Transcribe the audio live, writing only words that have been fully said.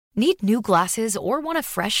Need new glasses or want a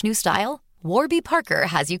fresh new style? Warby Parker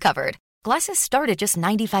has you covered. Glasses start at just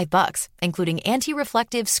 $95, including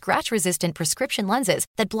anti-reflective, scratch-resistant prescription lenses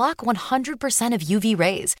that block 100% of UV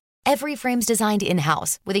rays. Every frame's designed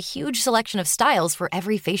in-house with a huge selection of styles for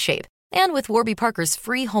every face shape. And with Warby Parker's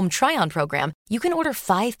free home try-on program, you can order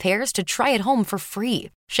 5 pairs to try at home for free.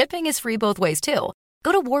 Shipping is free both ways, too.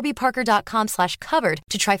 Go to warbyparker.com/covered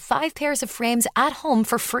to try 5 pairs of frames at home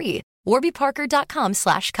for free.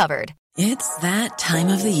 warbyparker.com/covered. It's that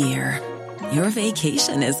time of the year. Your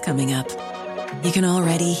vacation is coming up. You can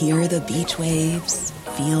already hear the beach waves,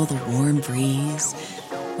 feel the warm breeze,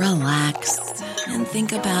 relax, and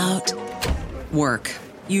think about work.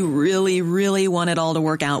 You really, really want it all to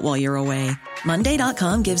work out while you're away.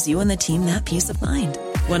 Monday.com gives you and the team that peace of mind.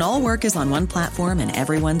 When all work is on one platform and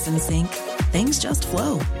everyone's in sync, things just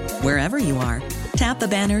flow. Wherever you are, tap the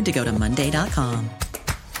banner to go to Monday.com.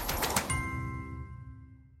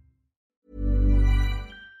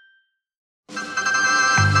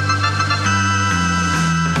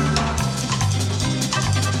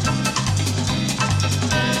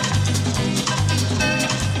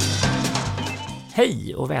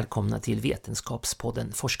 Hej och välkomna till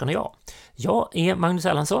Vetenskapspodden Forskaren och jag. Jag är Magnus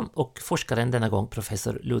Erlandsson och forskaren denna gång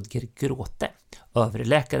professor Ludger Grote,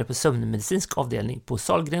 överläkare på sömnmedicinsk avdelning på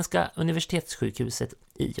Sahlgrenska universitetssjukhuset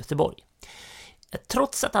i Göteborg.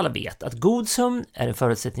 Trots att alla vet att god sömn är en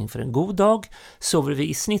förutsättning för en god dag, sover vi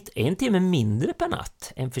i snitt 1 timme mindre per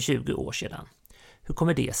natt än för 20 år sedan. Hur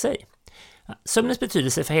kommer det sig? Sömnens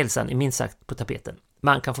betydelse för hälsan är minst sagt på tapeten.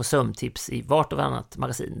 Man kan få sömntips i vart och annat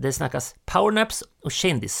magasin. Det snackas powernaps och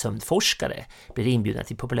kändissömnforskare blir inbjudna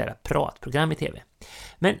till populära pratprogram i tv.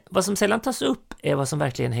 Men vad som sällan tas upp är vad som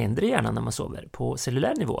verkligen händer i hjärnan när man sover på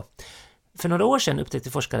cellulär nivå. För några år sedan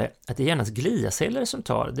upptäckte forskare att det är hjärnans gliaceller som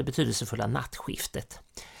tar det betydelsefulla nattskiftet.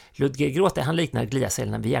 Ludger Grote han liknar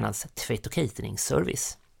gliacellerna vid hjärnans tvätt- och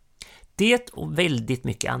cateringservice. Det och väldigt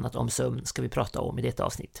mycket annat om sömn ska vi prata om i detta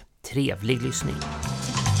avsnitt. Trevlig lyssning!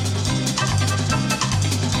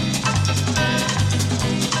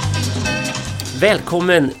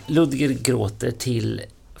 Välkommen Ludger Grote till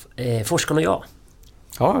Forskaren och jag.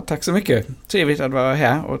 Ja, tack så mycket. Trevligt att vara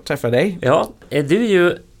här och träffa dig. Ja, du är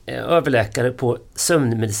ju överläkare på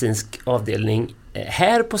sömnmedicinsk avdelning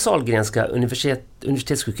här på Sahlgrenska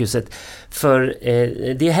universitetssjukhuset. För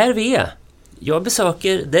det är här vi är. Jag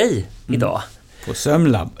besöker dig idag. På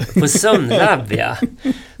sömnlabb. På sömnlabb, ja.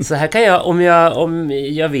 Så här kan jag, om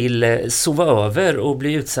jag vill sova över och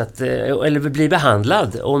bli utsatt eller bli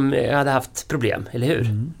behandlad om jag hade haft problem, eller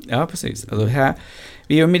hur? Ja, precis. Alltså här,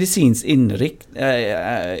 vi har medicinsk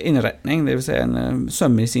inrättning, det vill säga en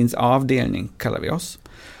sömnmedicinsk avdelning kallar vi oss.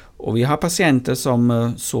 Och vi har patienter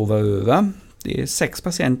som sover över. Det är 6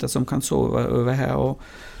 patienter som kan sova över här och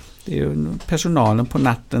det är personalen på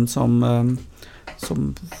natten som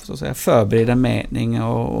så att säga förbereder mätning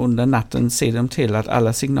och under natten ser de till att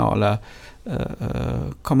alla signaler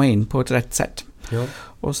kommer in på ett rätt sätt. Ja.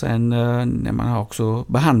 Och sen när man har också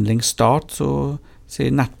behandlingsstart så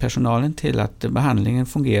ser nattpersonalen till att behandlingen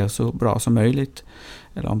fungerar så bra som möjligt.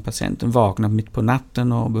 Eller om patienten vaknar mitt på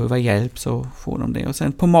natten och behöver hjälp så får de det. Och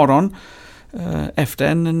sen på morgon efter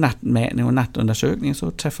en nattmätning och nattundersökning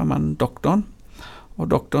så träffar man doktorn. Och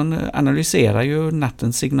doktorn analyserar ju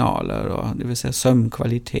nattens signaler, och det vill säga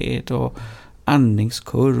sömnkvalitet och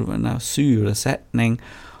andningskurvorna, syresättning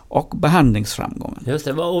och behandlingsframgången. Just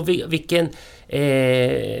det, och vilken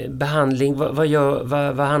behandling,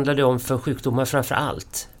 vad handlar det om för sjukdomar framför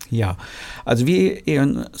allt? Ja, alltså vi är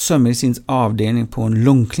en sömnmedicinsk avdelning på en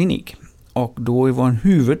lungklinik. Och då är vår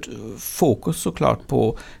huvudfokus såklart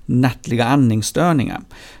på nattliga andningsstörningar.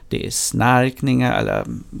 Det är snarkningar eller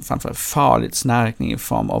framförallt farligt snarkning i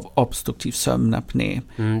form av obstruktiv sömnapné.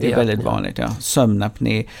 Det är väldigt vanligt, ja.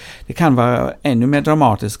 Sömnapné. Det kan vara ännu mer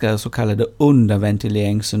dramatiska så kallade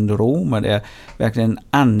underventileringssyndrom där verkligen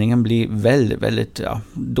andningen blir väldigt, väldigt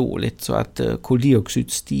dåligt så att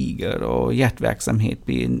koldioxid stiger och hjärtverksamhet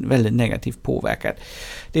blir väldigt negativt påverkad.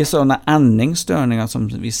 Det är sådana andningsstörningar som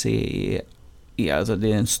vi ser alltså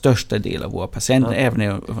det är den största delen av våra patienter,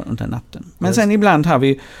 även under natten. Men sen ibland har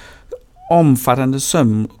vi omfattande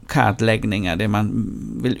sömnkartläggningar där man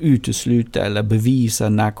vill utesluta eller bevisa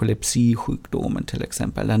narkolepsisjukdomen till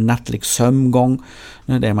exempel, eller nattlig sömngång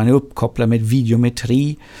där man är uppkopplad med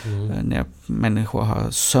videometri, när människor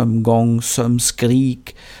har sömngång,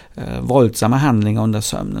 sömnskrik, våldsamma handlingar under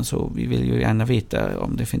sömnen, så vi vill ju gärna veta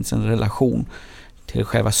om det finns en relation till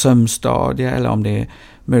själva sömnstadiet eller om det är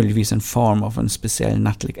möjligtvis en form av en speciell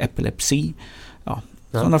nattlig epilepsi. Ja,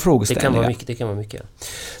 sådana frågeställningar. Det kan vara mycket.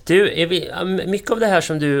 Du, mycket av det här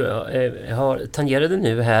som du har tangerade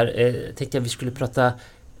nu här tänkte jag vi skulle prata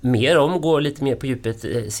mer om, går lite mer på djupet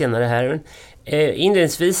senare här.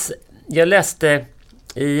 Inledningsvis, jag läste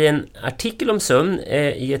i en artikel om sömn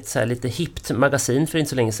i ett så här lite hippt magasin för inte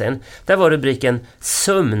så länge sedan. Där var rubriken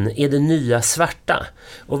 "Sömn är det nya svarta".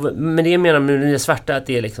 Och med det menar man med det nya svarta att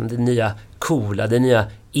det är liksom det nya coola, det nya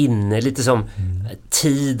inne. Lite som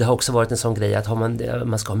tid har också varit en sån grej, att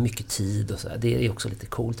man ska ha mycket tid och så. Det är också lite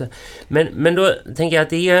coolt. Men då tänker jag att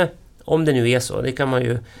det är, om det nu är så, det kan man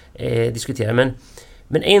ju diskutera.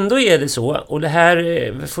 Men ändå är det så, och det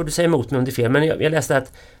här får du säga emot mig om det är fel, men jag läste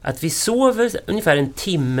att vi sover ungefär en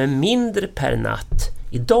timme mindre per natt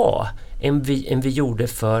idag än vi gjorde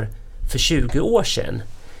för 20 år sedan.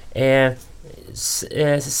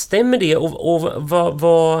 Stämmer det? Och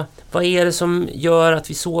vad är det som gör att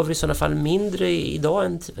vi sover i sådana fall mindre idag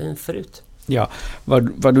än förut? Ja,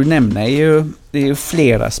 vad du nämner det är ju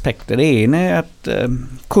flera aspekter. Det ena är att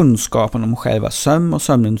kunskapen om själva sömn och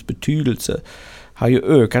sömnens betydelse har ju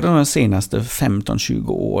ökat de senaste 15-20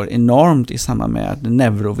 år enormt i samband med att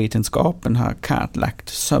neurovetenskapen har kartlagt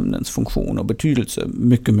sömnens funktion och betydelse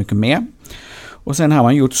mycket, mycket mer. Och sen har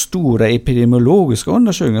man gjort stora epidemiologiska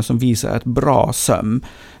undersökningar som visar att bra sömn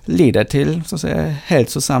leder till, så att säga,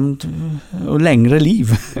 hälsosamt och längre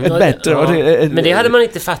liv. Bättre. Ja. Men det hade man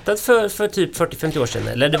inte fattat för typ 40-50 år sedan,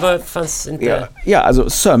 eller? Det fanns inte... Ja, alltså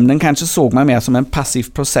sömnen kanske såg man mer som en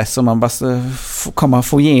passiv process som man bara kommer att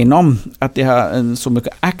få igenom. Att det har så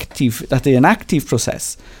mycket att det är en aktiv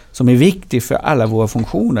process som är viktig för alla våra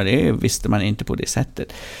funktioner. Det visste man inte på det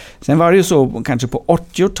sättet. Sen var det ju så, kanske på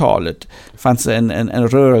 80-talet fanns en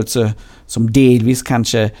rörelse som delvis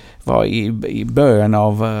kanske var i början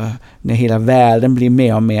av när hela världen blev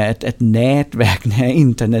mer och mer ett nätverk, när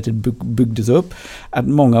internetet byggdes upp, att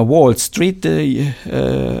många Wall Street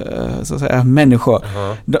så att säga, människor,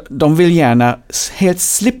 de vill gärna helt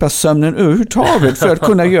slippa sömnen överhuvudtaget för att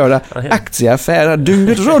kunna göra aktieaffärer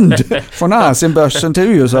dygnet runt, från Asienbörsen till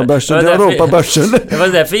USA-börsen till Europabörsen. Det var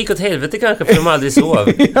därför det gick åt helvete kanske, för de aldrig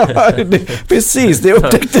sov. Ja, precis, det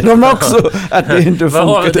upptäckte de också, att det inte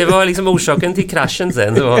funkade. Det var liksom orsaken till kraschen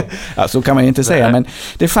sen. Ja, så kan man ju inte säga, men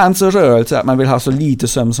det fanns en rörelse att man vill ha så lite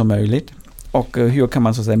sömn som möjligt. Och hur kan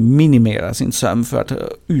man så att säga minimera sin sömn för att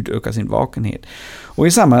utöka sin vakenhet. Och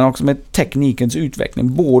i samband också med teknikens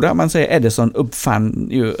utveckling, både man säger Edison uppfann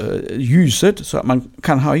ljuset så att man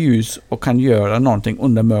kan ha ljus och kan göra någonting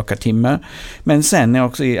under mörka timmar. Men sen är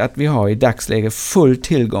också att vi har i dagsläget full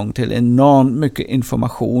tillgång till enormt mycket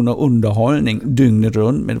information och underhållning dygnet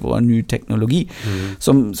runt med vår ny teknologi.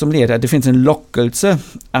 Som leder till att det finns en lockelse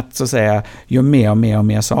att så att säga göra mer och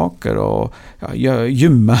mer saker och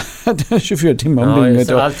gymma 24 timmar om dygnet.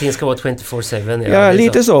 Så allting ska vara 24/7. Ja,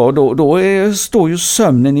 lite så. Då står ju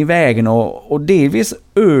sömnen i vägen och delvis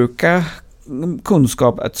öka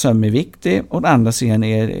kunskap att sömn är viktig, och andra sidan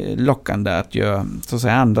är lockande att göra så att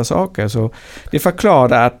säga andra saker. Så det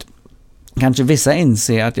förklarar att kanske vissa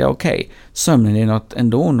inser att sömnen är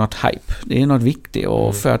något hype. Det är något viktigt,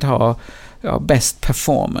 och för att ha bäst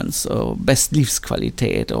performance och bäst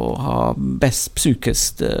livskvalitet och ha bäst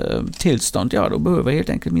psykiskt tillstånd, då behöver jag helt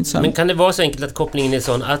enkelt min sömn. Men kan det vara så enkelt att kopplingen är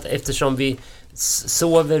sån att eftersom vi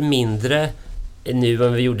sover mindre nu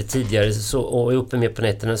än vi gjorde tidigare och är uppe mer på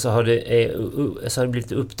nätterna, så har det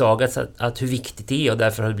blivit uppdagat att hur viktigt det är, och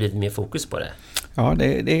därför har det blivit mer fokus på det? Ja,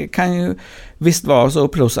 det kan ju visst vara så,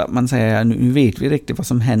 plus att man säger nu vet vi riktigt vad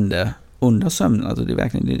som händer under sömnen. Alltså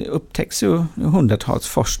det upptäcks ju hundratals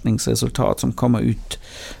forskningsresultat som kommer ut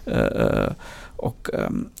och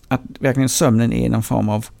att verkligen sömnen är någon form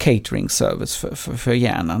av catering service för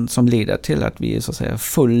hjärnan som leder till att vi är så att säga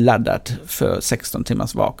fulladdat för 16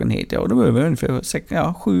 timmars vakenhet. Och då behöver vi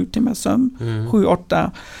ungefär 7 timmars sömn,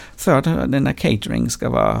 7-8, för att den här catering ska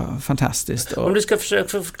vara fantastiskt. Om du ska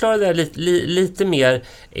försöka förklara det här lite mer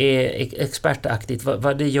expertaktigt,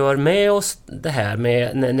 vad det gör med oss det här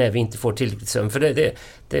med när vi inte får tillräckligt sömn. För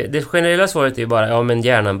det generella svaret är ju bara, men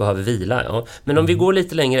hjärnan behöver vila. Ja. Men om vi går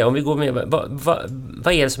lite längre, om vi går med,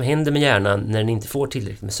 vad är det som händer med hjärnan när den inte får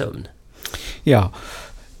tillräckligt med sömn? Ja,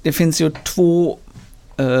 det finns ju 2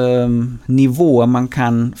 nivåer man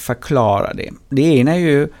kan förklara det. Det ena är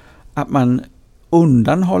ju att man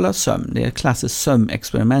undanhåller sömn. Det är ett klassiskt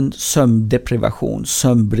sömnexperiment, sömndeprivation,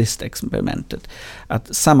 sömnbristexperimentet.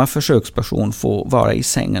 Att samma försöksperson får vara i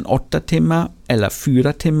sängen 8 timmar eller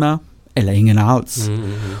 4 timmar eller ingen alls.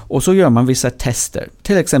 Och så gör man vissa tester.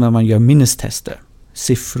 Till exempel man gör minnestester.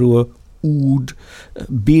 Siffror, ord,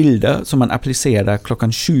 bilder som man applicerar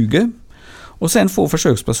klockan 20. Och sen får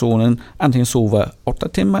försökspersonen antingen sova 8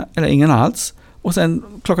 timmar eller ingen alls. Och sen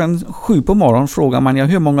klockan 7 på morgonen frågar man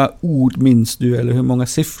hur många ord minns du, eller hur många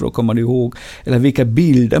siffror kommer du ihåg, eller vilka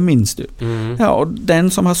bilder minns du. Ja, och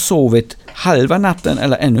den som har sovit halva natten,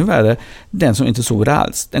 eller ännu värre, den som inte sover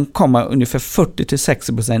alls, den kommer ungefär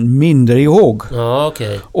 40-60% mindre ihåg. Ja,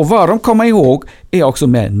 okay. Och vad de kommer ihåg är också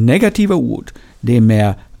med negativa ord. Det är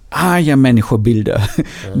med arga människobilder.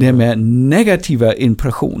 Det är med negativa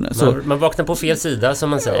impressioner. Så man vaknar på fel sida, som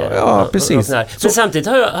man säger. Ja, precis. Men samtidigt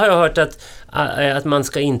har jag hört att man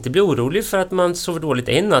ska inte bli orolig för att man sover dåligt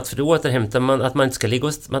en natt, för då återhämtar man att man inte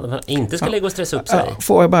ska ligga och stressa upp sig.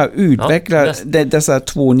 Får jag bara utveckla dessa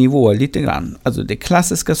 2 nivåer lite grann. Alltså det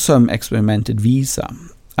klassiska sömnexperimentet visar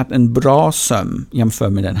att en bra sömn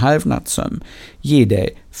jämfört med en halvnattsömn ger dig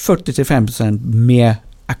 40-50% mer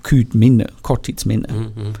akut minne, korttidsminne.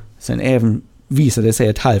 Sen även visar det sig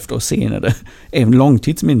ett halvt år senare, även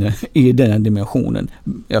långtidsminne i denna dimensionen,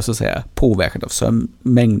 jag så säga, påverkat av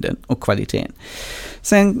sömnmängden och kvaliteten.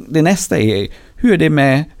 Sen det nästa är hur det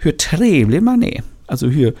med hur trevlig man är. Alltså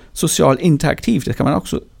hur social interaktivt, det kan man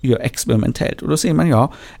också göra experimentellt. Och då ser man,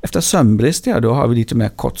 efter sömnbrist, då har vi lite mer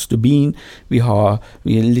kort stubin, vi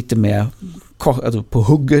är lite mer alltså på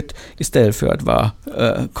hugget, istället för att vara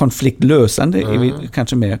konfliktlösande, är vi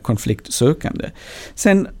kanske mer konfliktsökande.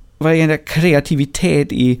 Sen vad gäller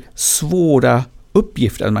kreativitet i svåra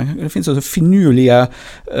uppgifter, det finns alltså finurliga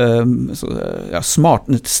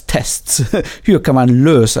smartness-tests. Hur kan man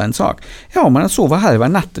lösa en sak? Ja, om man sover halva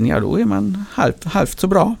natten, då är man halvt så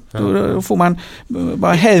bra. Då får man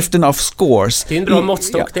bara hälften av scores. Det är en bra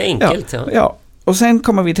måttstock, det är enkelt. Ja. Och sen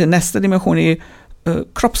kommer vi till nästa dimension i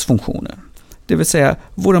kroppsfunktioner. Det vill säga,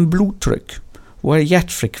 våran blodtryck, vår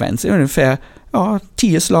hjärtfrekvens är ungefär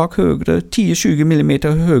 10 slag högre, 10-20 millimeter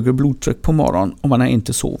högre blodtryck på morgonen om man har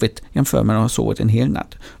inte sovit jämfört med om man har sovit en hel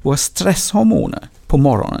natt. Våra stresshormoner på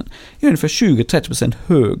morgonen är ungefär 20-30%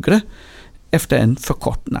 högre efter en för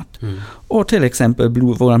kort natt. Och till exempel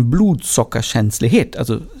vår blodsockerkänslighet,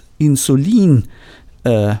 alltså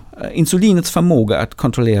insulinets förmåga att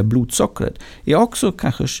kontrollera blodsockret är också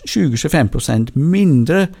kanske 20-25%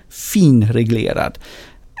 mindre finreglerad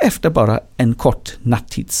efter bara en kort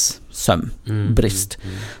nattidssömnbrist.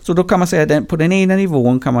 Så då kan man säga att på den ena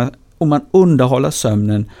nivån om man underhåller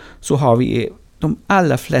sömnen, så har vi de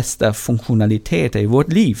allra flesta funktionaliteter i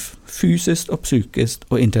vårt liv, fysiskt och psykiskt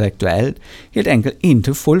och intellektuellt, helt enkelt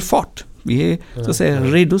inte full fart. Vi är så att säga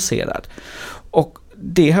reducerad. Och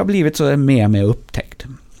det har blivit så mer och mer upptäckt.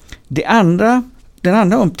 Den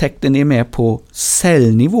andra upptäckten är mer på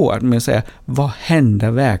cellnivå, att man säger, vad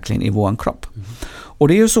händer verkligen i vår kropp? Och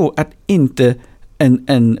det är ju så att inte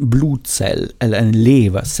en blodcell eller en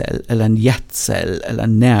levercell eller en hjärtcell eller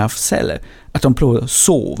nervceller, att de provar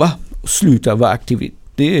sova och sluta vara aktiva.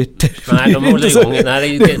 Nej, de håller igång.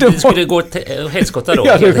 Nej, det skulle gå helskotta då.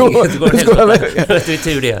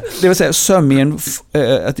 Det vill säga, sömnen,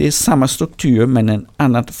 att det är samma struktur men en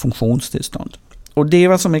annat funktionstillstånd. Och det är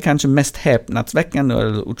vad som är kanske mest häpnadsväckande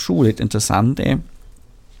och otroligt intressant är,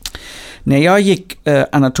 när jag gick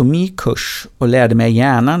anatomikurs och lärde mig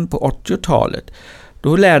hjärnan på 80-talet,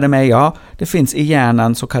 då lärde mig det finns i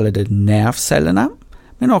hjärnan så kallade nervcellerna,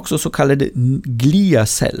 men också så kallade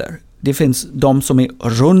gliaceller. Det finns de som är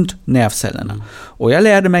runt nervcellerna. Och jag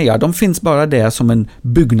lärde mig, de finns bara där som en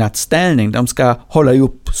byggnadsställning. De ska hålla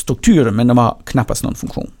upp strukturen, men de har knappast någon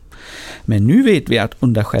funktion. Men nu vet vi att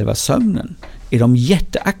under själva sömnen är de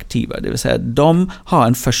jätteaktiva. Det vill säga, de har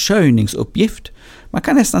en försörjningsuppgift. Man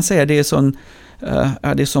kan nästan säga det är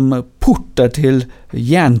som portar till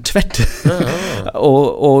hjärntvätt.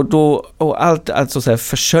 och allt, alltså så här,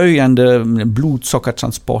 försörjande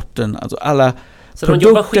blodsockertransporten, alltså alla. Så de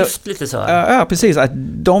jobbar skift lite så här? Ja, precis. Att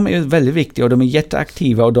de är väldigt viktiga och de är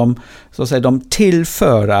jätteaktiva, och de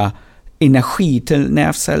tillför energi till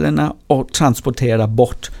nervcellerna och transporterar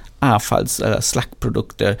bort avfalls- eller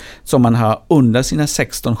slaggprodukter som man har under sina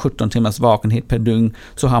 16-17 timmars vakenhet per dygn,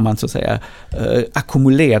 så har man så att säga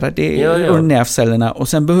ackumulerat det i nervcellerna, och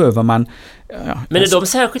sen behöver man men är de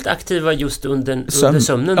särskilt aktiva just under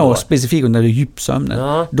sömnen då? Ja, specifikt under djupsömnen.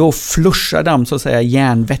 Ja. Då flushar de så att säga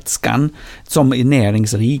järnvätskan som är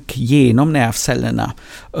näringsrik genom nervcellerna,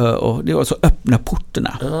 och det är alltså öppna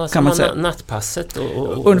porterna. Ja, kan man säga. Nattpasset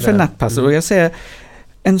ungefär nattpasset. Och jag säger,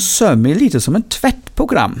 en sömn är lite som en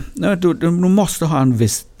tvättprogram. Du måste ha en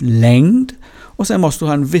viss längd, och sen måste du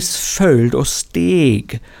ha en viss följd och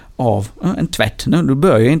steg av en tvätt. Du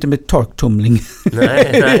börjar inte med torktumling.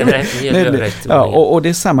 Nej. Och det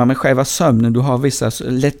är samma med själva sömnen. Du har vissa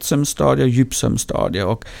lättsömnstadier och djupsömnstadier.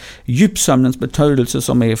 Och djupsömnens betydelse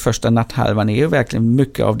som är första natthalvan är ju verkligen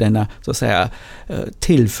mycket av denna, så att säga,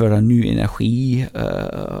 tillföra ny energi.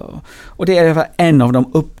 Och det är en av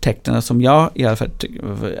de upptäckterna som jag i alla fall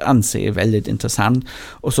anser är väldigt intressant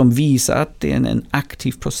och som visar att det är en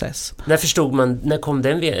aktiv process. När kom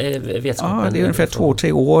den vetskapen? Ja, det är ungefär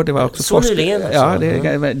 2-3 år. Det var också så nyligen alltså. Ja,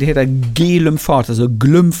 det heter G-lymfatiska, alltså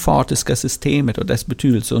glymfatiska systemet och dess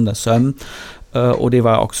betydelse under sömn. Och det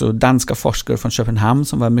var också danska forskare från Köpenhamn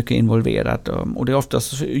som var mycket involverade. Och det är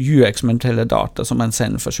oftast djurexperimentella data som man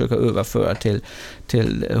sen försöker överföra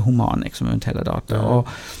till humanexperimentella data.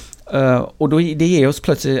 Och då, det ger oss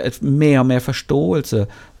plötsligt mer och mer förståelse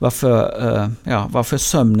varför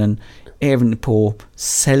sömnen även på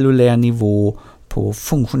cellulär nivå, på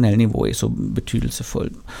funktionell nivå är så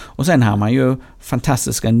betydelsefull. Och sen har man ju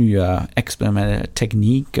fantastiska nya experimentella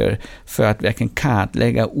tekniker för att verkligen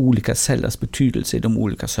kartlägga olika cellers betydelse i de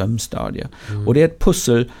olika sömnstadier. Och det är ett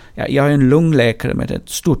pussel. Jag är en lungläkare med ett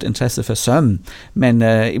stort intresse för sömn, men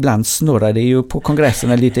ibland snurrar det ju på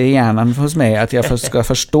kongresserna lite i hjärnan hos mig att jag ska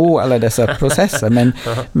förstå alla dessa processer.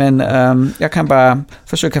 Men jag kan bara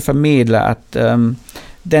försöka förmedla att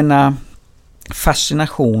denna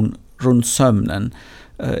fascination runt sömnen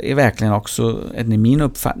är verkligen också, i min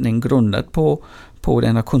uppfattning, grundat på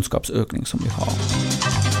denna kunskapsökning som vi har.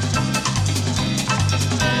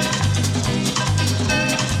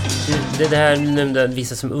 Det här nämnde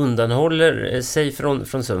vissa som undanhåller sig från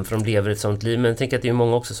sömn, för de lever ett sånt liv. Men jag tänker att det är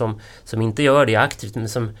många också som inte gör det aktivt, men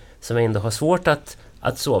som ändå har svårt att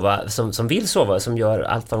sova, som vill sova, som gör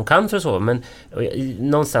allt vad de kan för att sova. Men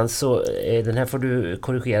någonstans så, den här får du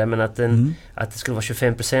korrigera, men att det skulle vara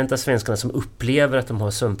 25% av svenskarna som upplever att de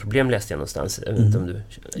har sömnproblem, läste jag någonstans. Jag vet inte om du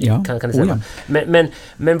kan det säga.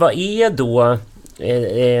 Men vad är då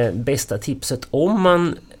bästa tipset om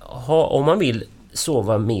man vill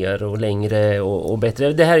sova mer och längre och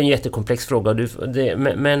bättre? Det här är en jättekomplex fråga,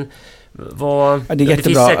 men det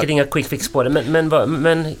finns säkert inga quick fix på det,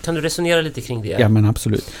 men kan du resonera lite kring det? Ja, men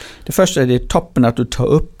absolut. Det första är det toppen att du tar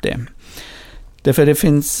upp det. Därför det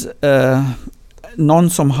finns någon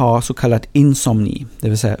som har så kallat insomni, det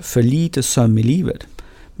vill säga för lite sömn i livet.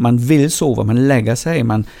 Man vill sova, man lägger sig,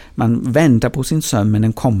 man väntar på sin sömn, men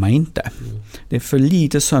den kommer inte. Det är för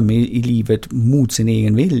lite sömn i livet mot sin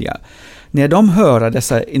egen vilja. När de hör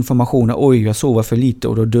dessa informationer, oj, jag sover för lite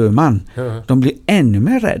och då dör man, de blir ännu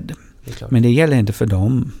mer rädd. Men det gäller inte för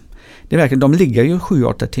dem. Det är verkligen, de ligger ju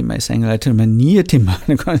 7-8 timmar i sängen, eller till och med 9 timmar.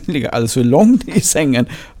 De kan ligga alldeles för långt i sängen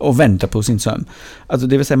och vänta på sin sömn. Alltså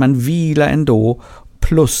det vill säga, man vilar ändå,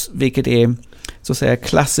 plus, vilket är så att säga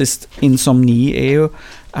klassiskt insomni, är ju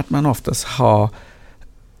att man oftast har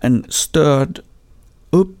en störd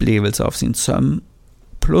upplevelse av sin sömn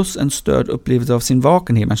plus en störd upplevelse av sin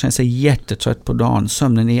vakenhet. Man känner sig jättetrött på dagen.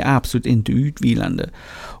 Sömnen är absolut inte utvilande.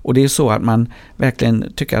 Och det är så att man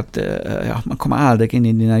verkligen tycker att man kommer aldrig in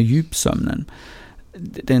i den här djupsömnen.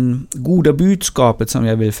 Den goda budskapet som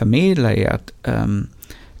jag vill förmedla är att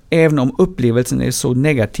även om upplevelsen är så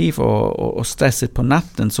negativ och stressigt på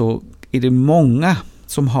natten, så är det många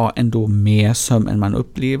som har ändå mer sömn än man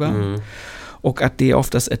upplever. Och att det är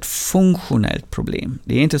oftast ett funktionellt problem.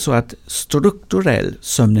 Det är inte så att strukturell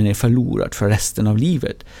sömnen är förlorad för resten av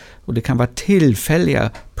livet. Och det kan vara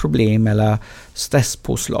tillfälliga problem eller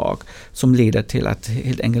stresspåslag som leder till att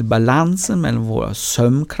helt enkelt balansen mellan våra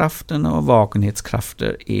sömnkrafter och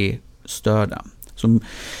vakenhetskrafter är störda. Så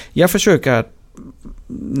jag försöker,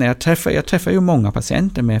 när jag träffar ju många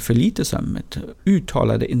patienter med för lite sömn,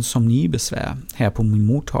 uttalade insomnibesvär här på min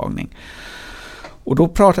mottagning. Och då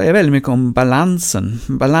pratar jag väldigt mycket om balansen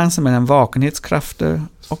mellan vakenhetskrafter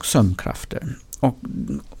och sömnkrafter. Och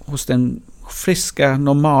hos den friska,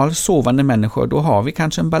 normal sovande människor, då har vi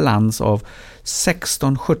kanske en balans av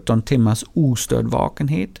 16-17 timmars ostörd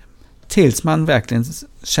vakenhet. Tills man verkligen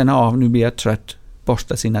känner av, nu blir jag trött,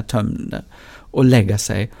 borstar sina tänder och lägger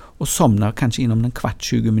sig och somnar kanske inom en kvart,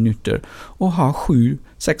 20 minuter och har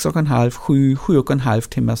 7,5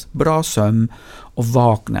 timmars bra sömn och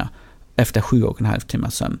vaknar efter 7,5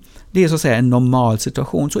 timmars sömn. Det är så att säga en normal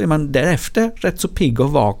situation, så är man därefter rätt så pigg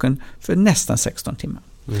och vaken för nästan 16 timmar.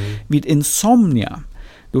 Vid insomnia,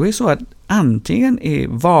 då är det så att antingen är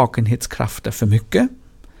vakenhetskrafter för mycket.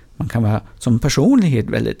 Man kan vara som personlighet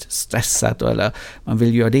väldigt stressad, eller man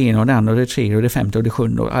vill göra det ena och det andra och det tredje och det femte och det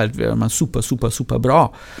sjunde och allt gör man super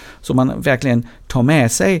bra. Så man verkligen tar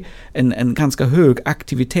med sig en ganska hög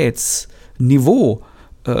aktivitetsnivå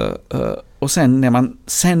Och sen när man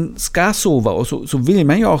sen ska sova och så vill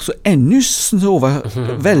man ju också ännu sova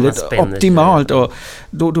väldigt optimalt. Och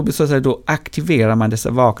då aktiverar man dessa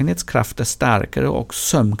vakenhetskrafter starkare och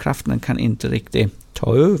sömnkraften kan inte riktigt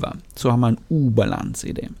ta över. Så har man obalans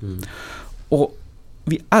i det. Och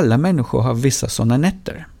vi alla människor har vissa sådana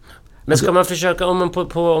nätter. Men ska man försöka, om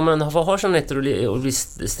man har sådana nätter och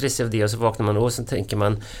blir stressig av det och så vaknar man och så tänker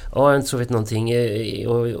man, jag har inte sovit någonting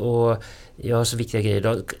och jag har så viktiga grejer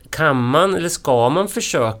då. Kan man eller ska man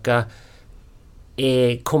försöka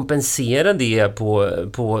kompensera det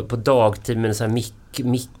på dagtid med en sån här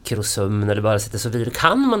mikrosömn eller bara sätta så vidare?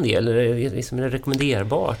 Kan man det eller är det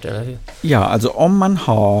rekommenderbart? Eller? Ja, alltså om man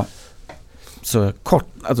har så kort,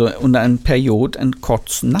 alltså under en period en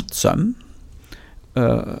kort nattsömn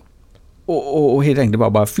och helt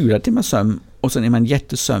enkelt bara 4 timmar sömn och sen är man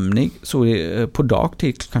jättesömnig så är på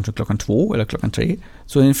dagtid kanske 2 eller 3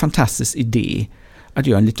 så är det en fantastisk idé att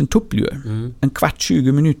göra en liten tupplur. En kvart,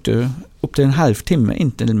 20 minuter upp till en halvtimme,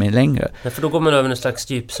 inte mer längre. Ja, för då går man över en slags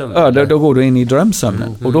djupsömn. Ja, då går du in i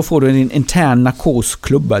drömsömnen. Och då får du en intern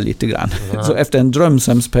narkosklubba lite grann. Ja. Så efter en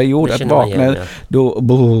drömsömnsperiod att vakna då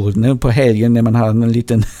på helgen när man har en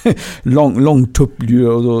liten lång tupplur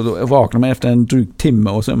och då vaknar man efter en dryg timme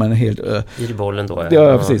och så är man helt i bollen då.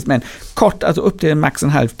 Ja, precis. Men kort, alltså upp till max en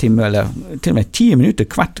halvtimme eller till och med 10 minuter,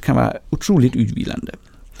 kvart kan vara otroligt utvilande.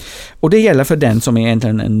 Och det gäller för den som är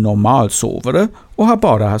egentligen en normal sovare och har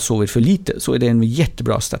bara sovit för lite, så är det en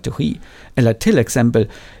jättebra strategi. Eller till exempel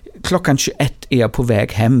klockan 21 är jag på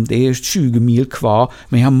väg hem, det är 20 mil kvar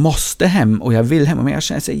men jag måste hem och jag vill hem men jag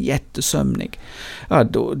känner sig jättesömnig. Ja,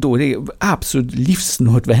 då är det absolut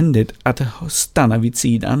livsnödvändigt att stanna vid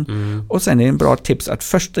sidan. Och sen är det en bra tips att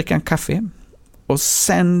först dricka en kaffe och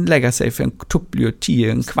sen lägga sig för en tupplur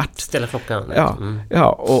 10, en kvart. Ställa klockan.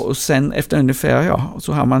 Ja, och sen efter ungefär,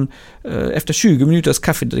 så har man efter 20 minuters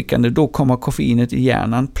kaffedrickande, då kommer koffeinet i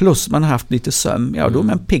hjärnan, plus man har haft lite sömn. Ja, då är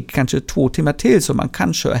man pigg kanske 2 timmar till så man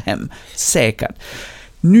kan köra hem säkert.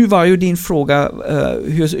 Nu var ju din fråga,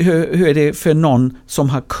 hur är det för någon som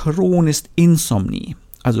har kroniskt insomni?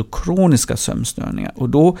 Alltså kroniska sömnstörningar. Och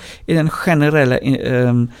då är den generella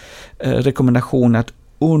rekommendationen att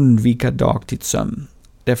undvika dagtidssömn.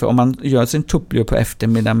 Därför om man gör sin tupplur på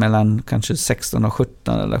eftermiddag mellan kanske 16 och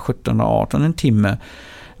 17 eller 17 och 18 en timme,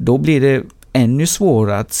 då blir det ännu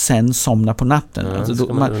svårare att sen somna på natten. Ja, alltså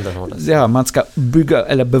då man ska bygga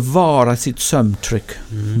eller bevara sitt sömntryck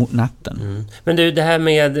mot natten. Men du, det här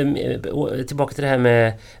med tillbaka till det här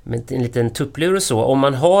med en liten tupplur och så. Om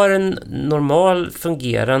man har en normal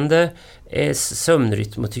fungerande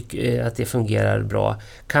sömnrytm och tycker att det fungerar bra,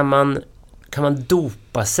 kan man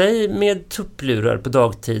dopa sig med tupplurar på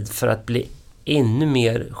dagtid för att bli ännu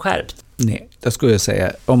mer skärpt? Nej, det skulle jag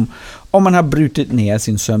säga. Om man har brutit ner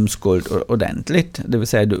sin sömnskuld ordentligt, det vill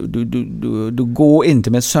säga du går inte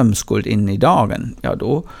med sömnskuld in i dagen, ja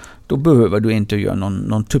då behöver du inte göra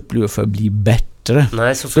någon tupplur för att bli bättre.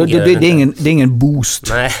 Nej, så fungerar det är ingen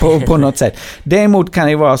boost på något sätt. Däremot kan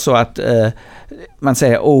det vara så att man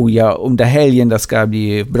säger, under helgen där ska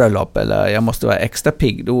bli bröllop eller jag måste vara extra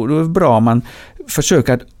pigg. Då är det bra om man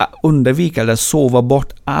försöker att undvika eller sova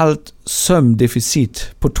bort allt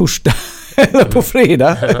sömndeficit på torsdag eller på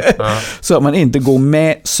fredag. Så att man inte går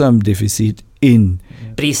med sömndeficit in.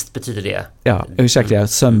 Brist betyder det? Ja,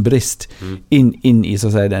 exakt, sömnbrist in i så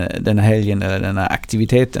att säga den här helgen eller den här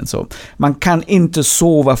aktiviteten. Så man kan inte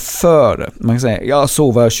sova före. Man kan säga, jag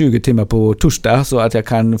sover 20 timmar på torsdag så att jag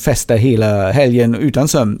kan festa hela helgen utan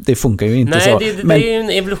sömn. Det funkar ju inte. Nej, så. Det är ju en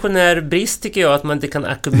evolutionär brist tycker jag, att man inte kan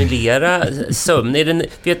ackumulera sömn.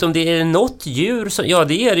 Är det något djur som, ja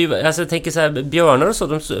det är det ju, alltså jag tänker så här, björnar och så,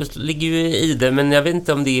 de ligger ju i det, men jag vet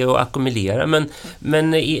inte om det är att ackumulera,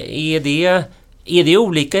 men är det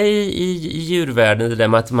olika i djurvärlden, det där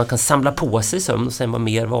med att man kan samla på sig sömn och sen vara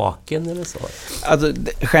mer vaken eller så? Alltså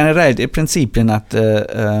generellt är principen att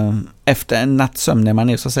efter en nattsömn när man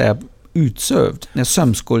är så att säga utsövd, när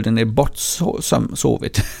sömnskulden är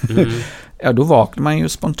bortsovit, ja då vaknar man ju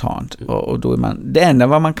spontant och då är det enda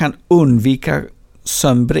vad man kan undvika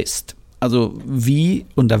sömnbrist. Alltså vi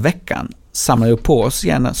under veckan samlar ju på oss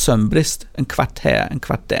gärna sömnbrist, en kvart här, en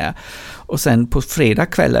kvart där. Och sen på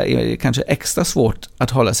fredagkvällar är det kanske extra svårt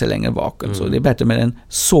att hålla sig längre vaken. Så det är bättre med en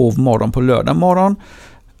sovmorgon på lördag morgon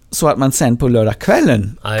så att man sen på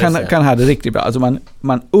lördagskvällen kan ha det riktigt bra. Alltså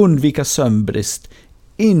man undviker sömnbrist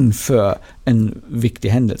inför en viktig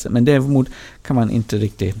händelse. Men däremot kan man inte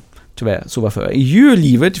riktigt tyvärr sova för. I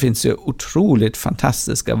djurlivet finns det otroligt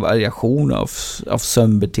fantastiska variationer av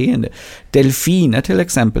sömnbeteende. Delfiner till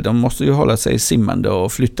exempel, de måste ju hålla sig simmande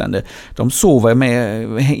och flyttande. De sover med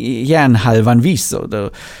hjärnhalvan vis.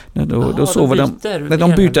 Då sover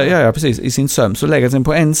de byter precis, i sin sömn. Så lägger sig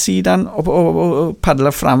på en sidan och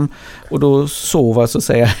paddlar fram, och då sover så att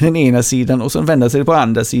säga den ena sidan, och så vänder sig på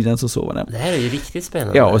andra sidan, så sover de. Det här är ju riktigt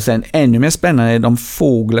spännande. Ja, och sen ännu mer spännande är de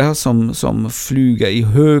fåglar som flyger i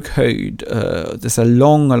hög höjd. Dessa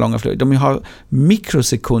långa flyg. De har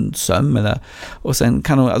mikrosekundsömn, och sen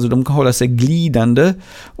kan de kan hålla sig glidande,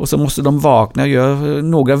 och så måste de vakna och göra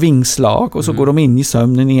några vingslag, och så går de in i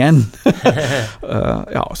sömnen igen.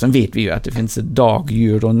 Sen vet vi ju att det finns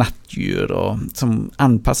dagdjur och nattdjur som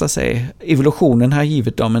anpassar sig. Evolutionen har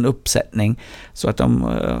givit dem en uppsättning så att de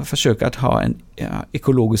försöker att ha en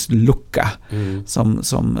ekologisk lucka som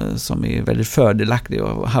är väldigt fördelaktig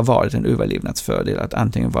och har varit en överlevnadsfördel, att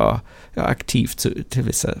antingen vara aktivt till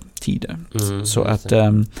vissa tider. Så att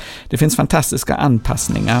det finns fantastiska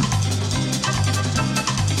anpassningar.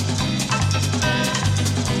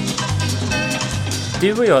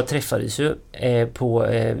 Du och jag träffades ju på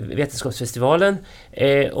Vetenskapsfestivalen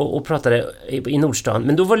och pratade i Nordstan.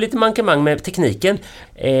 Men då var det lite mankemang med tekniken.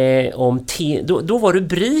 Då var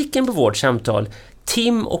rubriken på vårt samtal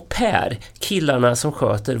Tim och Per, killarna som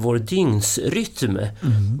sköter vår dygnsrytm.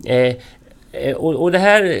 Och det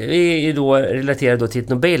här är då relaterat då till ett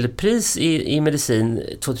Nobelpris i medicin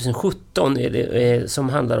 2017 som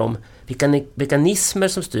handlar om vilka mekanismer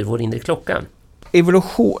som styr vår inre klocka.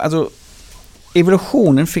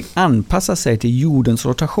 Evolutionen fick anpassa sig till jordens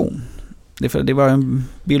rotation. Det var en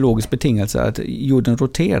biologisk betingelse att jorden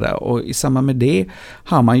roterar, och i samband med det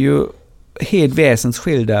har man ju helt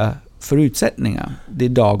väsensskilda förutsättningar. Det är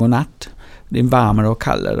dag och natt. Det är varmare och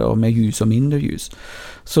kallare och mer ljus och mindre ljus.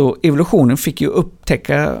 Så evolutionen fick ju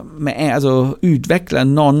utveckla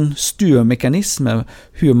någon styrmekanismer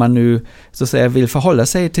hur man nu så att säga vill förhålla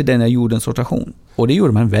sig till denna jordens rotation. Och det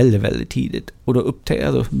gjorde man väldigt, väldigt tidigt. Och då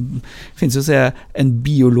finns det så att säga en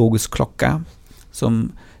biologisk klocka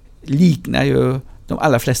som liknar ju de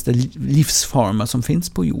allra flesta livsformer som finns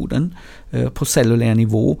på jorden på cellulär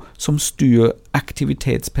nivå, som styr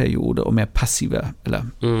aktivitetsperioder och mer passiva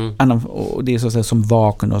och det är så att säga som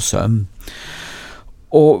vaken och sömn.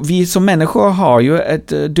 Och vi som människor har ju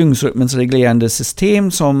ett dygnsrytmens reglerande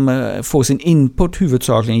system som får sin input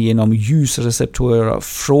huvudsakligen genom ljusreceptorer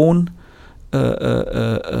från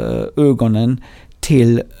ögonen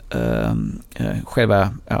till själva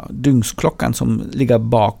dygnsklockan som ligger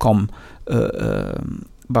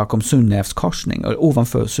bakom synapskorsning eller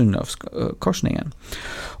ovanför synapskorsningen.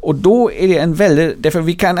 Och då är det därför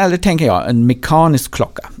vi kan aldrig tänka en mekanisk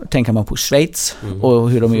klocka. Tänker man på Schweiz och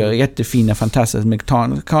hur de gör jättefina, fantastiska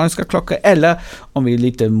mekaniska klockor, eller om vi är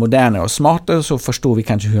lite modernare och smartare så förstår vi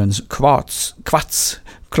kanske hur en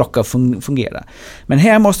kvartsklocka fungerar. Men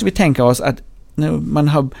här måste vi tänka oss att när man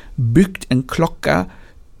har byggt en klocka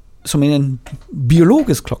som är en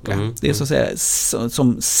biologisk klocka. Det är så att säga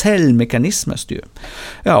som cellmekanismer styr.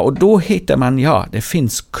 Ja, och då hittar man, det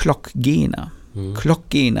finns klockgener.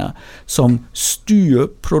 Klockgener som styr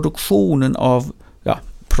produktionen av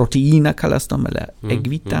proteiner kallas de, eller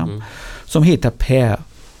äggvita, som heter Per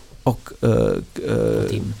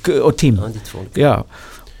och Tim. Ja.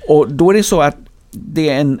 Och då är det så att det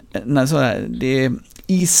är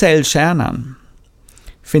i cellkärnan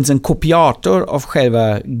finns en kopiator av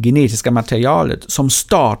själva genetiska materialet som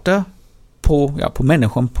startar på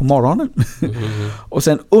människan på morgonen. Och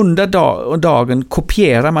sen under dagen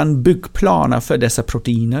kopierar man byggplaner för dessa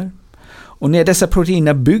proteiner. Och när dessa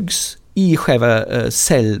proteiner byggs i själva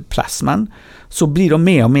cellplasman så blir de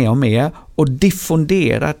mer och mer och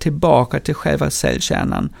diffunderar tillbaka till själva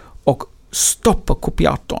cellkärnan och stoppar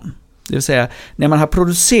kopiatorn. Det vill säga, när man har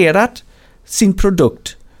producerat sin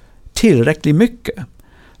produkt tillräckligt mycket,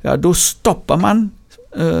 då stoppar man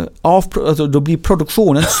då blir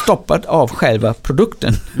produktionen stoppad av själva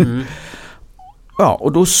produkten.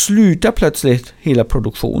 Och då slutar plötsligt hela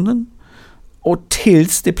produktionen, och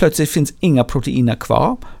tills det plötsligt finns inga proteiner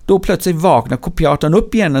kvar, då plötsligt vaknar kopiatorn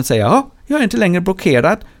upp igen och säger, jag är inte längre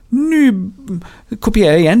blockerad, nu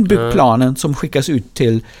kopierar jag igen byggplanen som skickas ut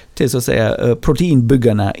till så att säga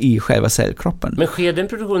proteinbyggarna i själva cellkroppen. Men sker den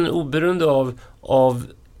produktionen oberoende av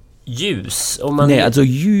ljus? Nej, alltså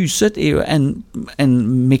ljuset är ju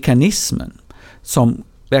en mekanism som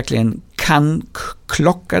verkligen kan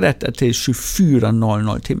klocka detta till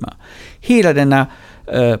 24:00 timmar. Hela denna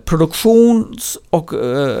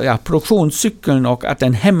produktionscykeln och att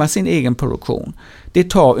den hämmar sin egen produktion, det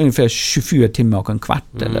tar ungefär 24 timmar och en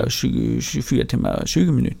kvart eller 24 timmar och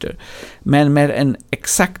 20 minuter. Men med en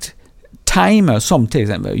exakt timer som till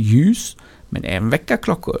exempel ljus, men även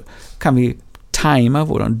väckarklockor, kan vi tajma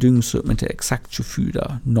våran dygnsrytm till exakt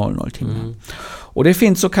 24:00 timmar. Och det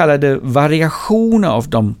finns så kallade variationer av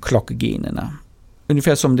de klockgenerna.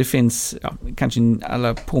 Ungefär som det finns, kanske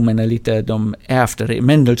alla påminner lite de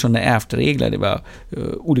Mendelssohn ärftregler, det var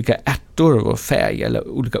olika ärtor och färger eller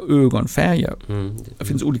olika ögonfärger. Det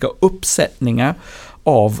finns olika uppsättningar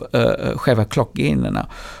av själva klockgenerna.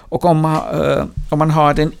 Och om man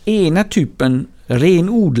har den ena typen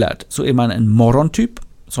renodlad så är man en morgontyp,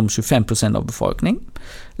 som 25% av befolkning.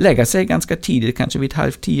 Lägger sig ganska tidigt, kanske vid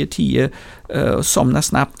 9:30, somnar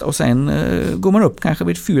snabbt och sen går man upp kanske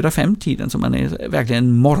vid 4-5 tiden, så man är verkligen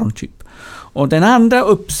en morgontyp. Och den andra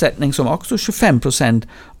uppsättning som också 25%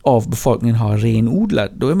 av befolkningen har renodlad,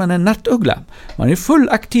 då är man en nattuggla. Man är full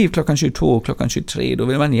aktiv klockan 22, klockan 23, då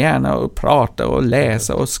vill man gärna prata och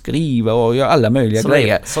läsa och skriva och göra alla möjliga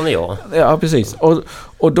grejer. Som är jag. Ja, precis.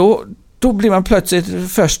 Och då blir man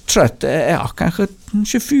plötsligt först trött, kanske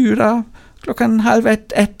 24, klockan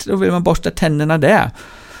 12:30, då vill man borsta tänderna där.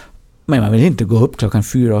 Men man vill inte gå upp klockan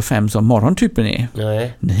 4 och 5 som morgontypen är.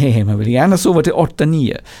 Nej, man vill gärna sova till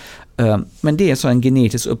 8-9. Men det är så en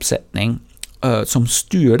genetisk uppsättning som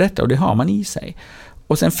styr detta, och det har man i sig.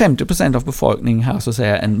 Och sen 50% av befolkningen har så att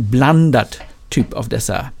säga en blandad typ av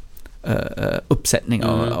dessa uppsättning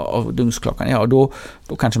av dygnsklockan. Ja,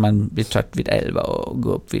 då kanske man blir trött vid 11 och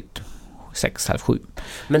går upp vid 6:30.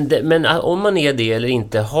 Men om man är det eller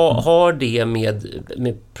inte, har det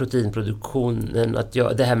med proteinproduktionen att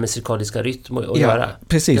göra, det här med cirkadiska rytm att göra?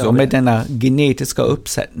 Precis, och med denna genetiska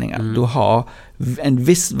uppsättningar du har en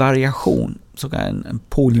viss variation, så en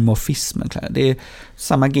polymorfism. Det är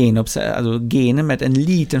samma alltså gener med en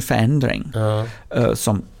liten förändring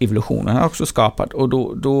som evolutionen har också skapat, och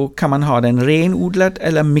då kan man ha den renodlad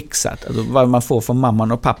eller mixad, alltså vad man får från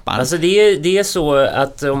mamman och pappan. Alltså det är så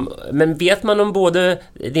att men vet man om både,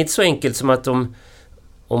 det är inte så enkelt som att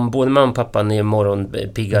om både mamma och pappan är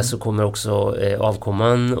morgonpigga så kommer också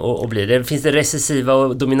avkomman och blir det. Finns det recessiva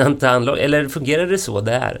och dominanta anlag, eller fungerar det så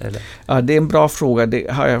där? Eller? Ja, det är en bra fråga.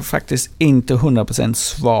 Det har jag faktiskt inte 100%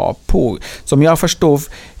 svar på. Som jag förstår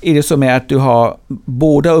är det som är att du har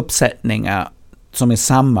båda uppsättningar som är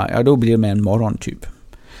samma, då blir det med en morgontyp.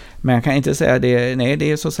 Men jag kan inte säga det, nej,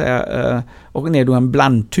 det är så att säga, och när du har en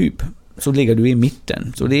blandtyp så ligger du i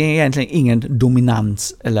mitten. Så det är egentligen ingen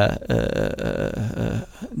dominans eller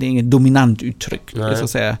det är inget dominant uttryck. Det är så att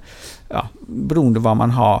säga, beroende vad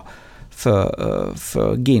man har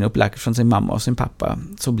för genupplagt från sin mamma och sin pappa,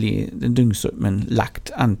 så blir den dygnsrytmen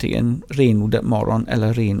lagt antingen renodlad morgon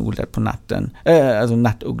eller renodlad på natten, alltså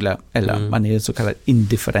nattuggla, eller man är så kallad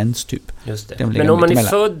indifferenstyp. Just det. Men om man är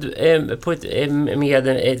född med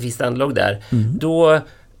ett visst anlag där,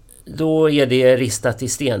 då är det ristat i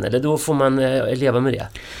sten, eller då får man leva med det?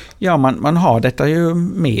 Ja, man har detta ju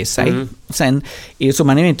med sig. Sen är så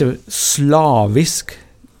man är inte slavisk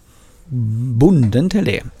bunden till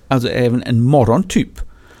det. Alltså även en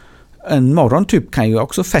morgontyp kan ju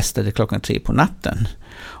också fästa till klockan 3 på natten.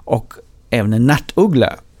 Och även en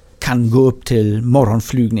nattuggla kan gå upp till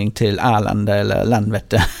morgonflygning till Arlanda eller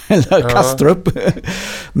Landvetter eller Kastrup.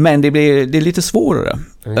 Men det är lite svårare.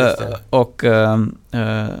 Och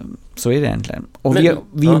så är det egentligen. Och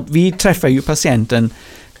vi träffar ju patienten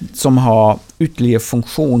som har ytterligare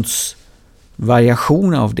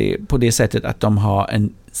funktionsvariationer av det, på det sättet att de har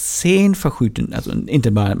en sen förskjutning, alltså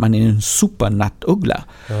inte bara man är en supernattuggla.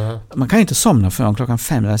 Man kan inte somna förrän klockan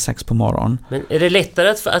 5 eller 6 på morgonen. Men är det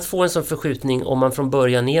lättare att få en sån förskjutning om man från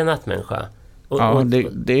början är nattmänniska?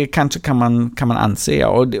 Det kanske kan man anse.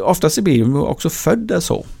 Och oftast blir de också födda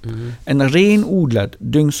så. En renodlad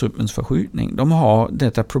dygnsrytmens de har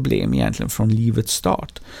detta problem egentligen från livets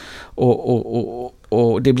start.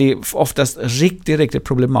 Och det blir oftast riktigt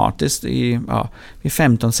problematiskt i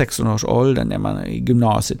 15-16 års ålder, när man är i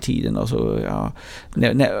gymnasietiden, och så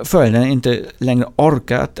när föräldrarna inte längre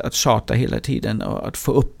orkar att tjata hela tiden och att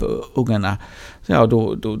få upp ungarna,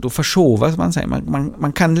 då försovas man sig.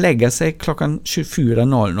 Man kan lägga sig klockan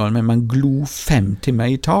 24:00, men man glor 5 timmar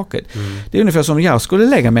i taket. Det är ungefär som jag skulle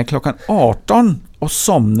lägga mig klockan 18 och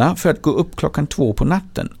somna för att gå upp klockan 2 på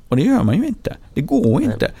natten. Och det gör man ju inte. Det går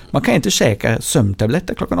inte. Man kan inte käka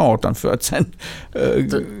sömntabletter klockan 18 för att sen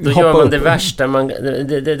då gör man det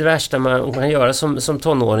värsta man kan göra som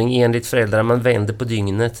tonåring enligt föräldrar. Man vänder på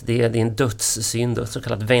dygnet. Det är en dödssynd, så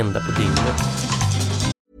kallat vända på dygnet.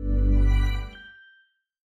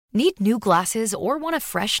 Need new glasses or want a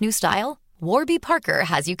fresh new style? Warby Parker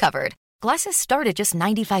has you covered. Glasses start at just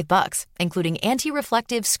 $95, including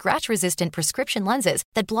anti-reflective, scratch-resistant prescription lenses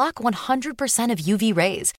that block 100% of UV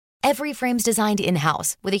rays. Every frame's designed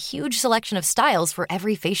in-house with a huge selection of styles for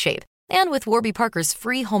every face shape. And with Warby Parker's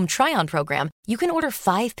free home try-on program, you can order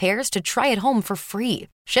 5 pairs to try at home for free.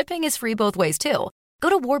 Shipping is free both ways too. Go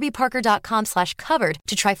to warbyparker.com/covered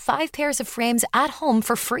to try 5 pairs of frames at home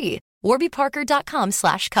for free.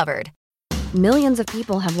 warbyparker.com/covered. Millions of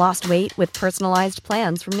people have lost weight with personalized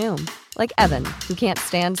plans from Noom. Like Evan, who can't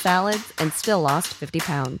stand salads and still lost 50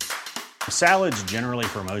 pounds. Salads generally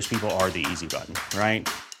for most people are the easy button, right?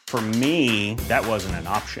 For me, that wasn't an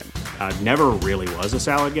option. I never really was a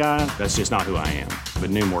salad guy. That's just not who I am.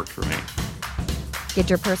 But Noom worked for me. Get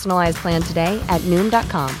your personalized plan today at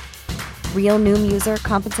Noom.com. Real Noom user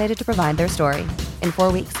compensated to provide their story. In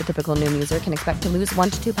 4 weeks, the typical Noom user can expect to lose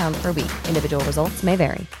 1 to 2 pounds per week. Individual results may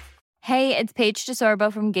vary. Hey, it's Paige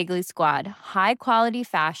DeSorbo from Giggly Squad. High quality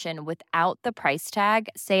fashion without the price tag.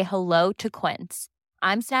 Say hello to Quince.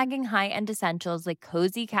 I'm snagging high-end essentials like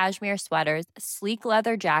cozy cashmere sweaters, sleek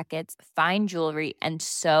leather jackets, fine jewelry, and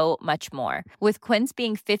so much more. With Quince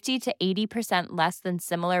being 50 to 80% less than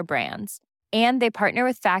similar brands. And they partner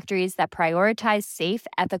with factories that prioritize safe,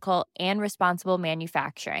 ethical, and responsible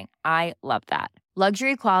manufacturing. I love that.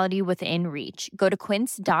 Luxury quality within reach. Go to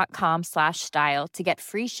quince.com/style to get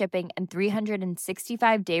free shipping and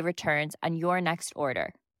 365-day returns on your next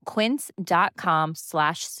order.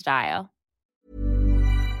 quince.com/style.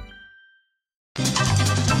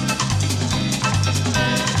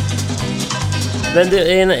 Men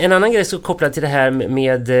det är en annan grej som är kopplad till det här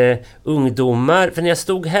med ungdomar. För när jag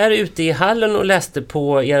stod här ute i hallen och läste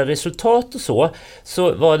på era resultat och så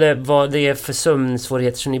var det för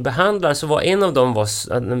sömnsvårigheter som ni behandlar, så var en av dem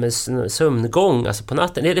var sömngång, alltså på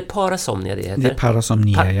natten. Är det parasomnia det heter? Det är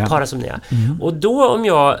parasomnia, ja. Parasomnia. Och då, om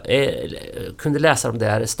jag kunde läsa de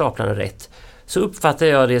där staplarna rätt, så uppfattar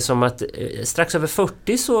jag det som att strax över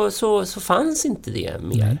 40 så fanns inte det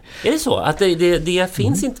mer. Mm. Är det så? Att det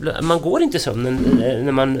finns inte, man går inte i sömnen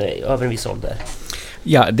när man är över en viss ålder?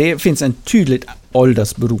 Ja, det finns en tydligt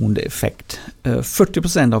åldersberoende effekt.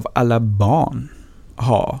 40% av alla barn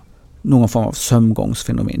har någon form av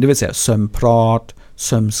sömngångsfenomen. Det vill säga sömnprat,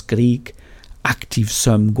 sömnskrik, aktiv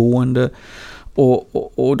sömngående.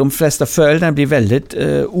 Och de flesta föräldrar blir väldigt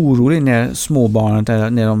oroliga när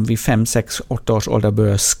småbarnen, när de vid 5, 6, 8 års ålder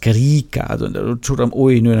börjar skrika. Alltså, då tror de,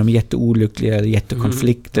 oj, nu är de jätteolyckliga, eller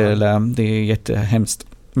jättekonflikter, eller det är jättehemskt.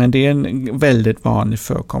 Men det är en väldigt vanligt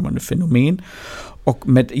förekommande fenomen. Och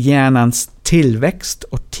med hjärnans tillväxt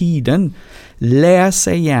och tiden lär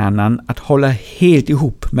sig hjärnan att hålla helt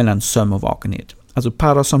ihop mellan sömn och vakenhet. Alltså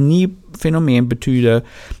parasomni-fenomen betyder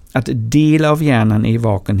att del av hjärnan är i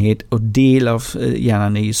vakenhet och del av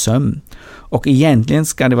hjärnan är i sömn. Och egentligen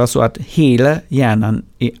ska det vara så att hela hjärnan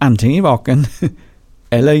är antingen i vaken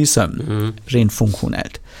eller i sömn, rent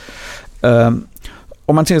funktionellt.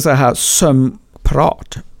 Om man tänker så här,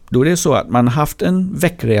 sömnprat, då är det så att man har haft en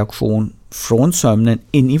väckreaktion från sömnen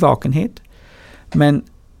in i vakenhet. Men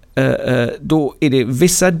då är det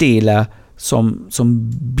vissa delar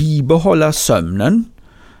som bibehåller sömnen,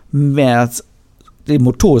 med det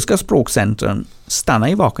motoriska språkcentren stannar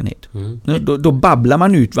i vakenhet. Då babblar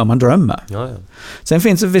man ut vad man drömmer. Ja. Sen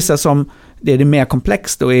finns det vissa som, det är det mer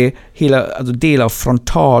komplext, då är alltså del av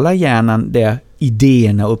frontala hjärnan där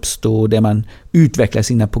idéerna uppstår, där man utvecklar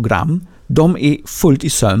sina program. De är fullt i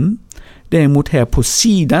sömn. Däremot här på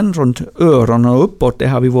sidan, runt öronen och uppåt, där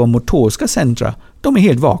har vi våra motoriska centra. De är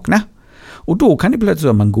helt vakna. Och då kan det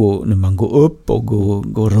plötsligt, när man går upp och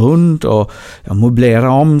går runt och möblerar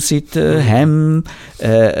om sitt hem,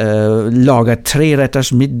 lagar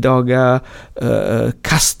 3-rätters middagar,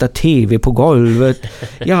 kastar tv på golvet.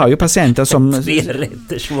 Jag har ju patienter som...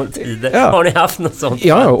 3-rätters måltider. Ja. Har ni haft något sånt?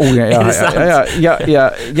 Ja.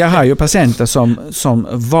 Jag har ju patienter som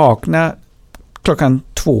vaknar klockan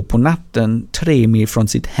 2 på natten 3 mil från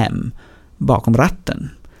sitt hem bakom ratten.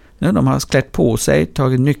 De har klätt på sig,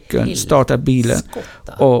 tagit nyckeln, startat bilen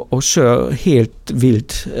och kör helt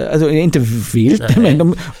vilt. Alltså inte vilt,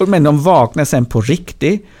 men de vaknar sen på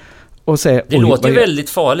riktigt och säger... Det låter ju väldigt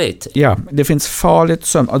farligt. Ja, det finns farligt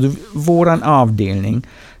sömn. Alltså, våran avdelning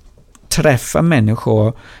träffar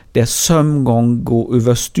människor där sömngång går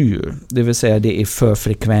överstyr. Det vill säga det är för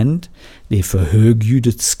frekvent, det är för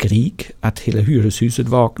högljudet skrik att hela hyreshuset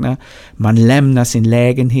vaknar. Man lämnar sin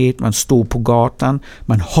lägenhet, man står på gatan,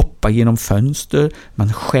 man hoppar genom fönster,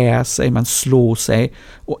 man skär sig, man slår sig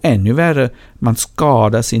och ännu värre, man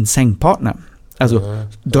skadar sin sängpartner. Alltså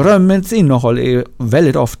drömmens innehåll är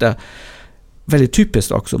väldigt ofta väldigt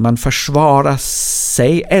typiskt också. Man försvarar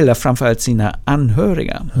sig eller framförallt sina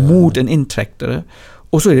anhöriga mot en inträktare.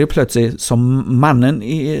 Och så är det plötsligt som mannen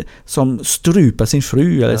som strupar sin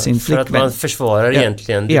fru eller sin flickvän. För att man försvarar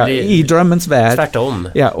egentligen. Det blir i drömmens värld. Tvärtom.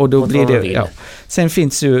 Ja, och då blir det... Ja. Sen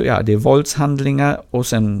finns ju det är våldshandlingar och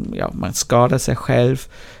sen man skadar sig själv.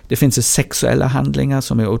 Det finns ju sexuella handlingar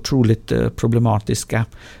som är otroligt problematiska.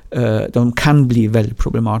 De kan bli väldigt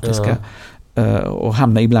problematiska och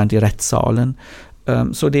hamna ibland i rättssalen.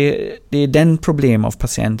 Så det är den problem av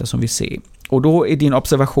patienter som vi ser. Och då är din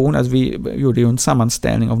observation, alltså vi gjorde ju en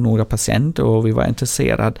sammanställning av några patienter och vi var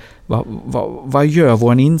intresserade, vad gör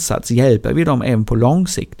vår insats? Hjälper vi dem även på lång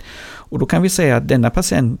sikt? Och då kan vi säga att denna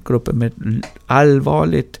patientgruppen med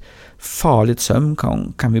allvarligt farligt sömn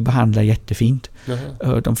kan vi behandla jättefint.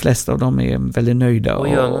 De flesta av dem är väldigt nöjda.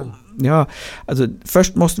 Ja, alltså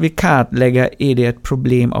först måste vi kartlägga, är det ett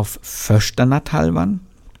problem av första natthalvan?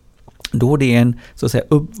 Då det är en så att säga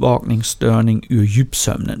uppvakningsstörning ur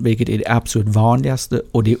djupsömnen, vilket är det absolut vanligaste,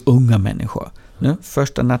 och det är unga människor.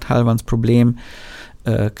 Första natthalvans problem,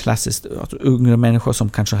 klassiskt alltså unga människor som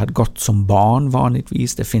kanske har gått som barn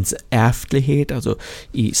vanligtvis. Det finns ärftlighet, alltså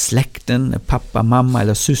i släkten, pappa, mamma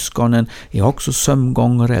eller syskonen är också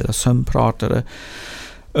sömngångare eller sömnpratare.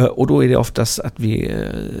 Och då är det oftast att vi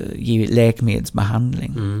ger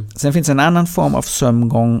läkemedelsbehandling. Sen finns en annan form av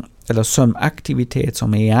sömngång eller sömnaktivitet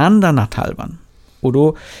som är i andra natthalvan. Och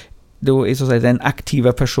då är så att säga den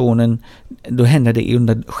aktiva personen, då händer det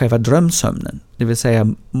under själva drömsömnen. Det vill säga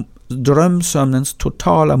drömsömnens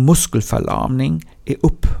totala muskelförlamning är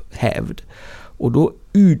upphävd. Och då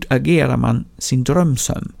utagerar man sin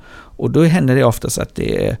drömsömn. Och då händer det oftast att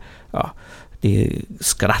det är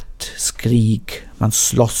skratt, skrik, man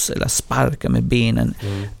slåss eller sparkar med benen.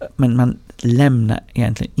 Men man lämnar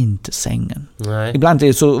egentligen inte sängen. Nej. Ibland är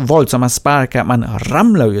det så våldsamma sparkar, man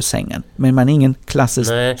ramlar ur sängen, men man är ingen klassisk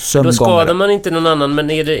sömngångare. Då skadar man inte någon annan,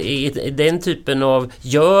 men är det den typen av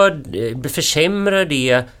försämrar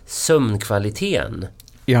det sömnkvaliteten?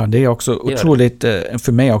 Ja, det är också otroligt,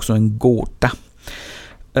 för mig också en gåta.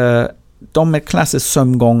 De med klassisk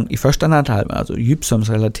sömngång i första natthalvan, alltså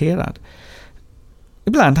djupsömnsrelaterad,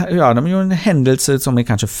 ibland de gör en händelse som är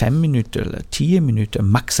kanske 5 minuter eller 10 minuter,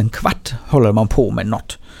 max en kvart håller man på med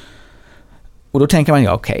något. Och då tänker man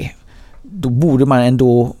okej, då borde man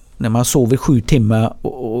ändå, när man sover 7 timmar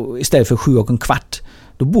och istället för 7 och en kvart,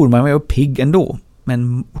 då borde man vara pigg ändå.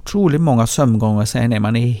 Men otroligt många sömngångare säger nej,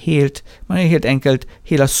 man är helt enkelt,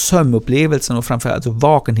 hela sömnupplevelsen och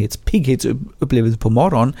framförallt pigghetsupplevelsen på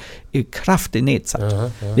morgonen är kraftigt nedsatt.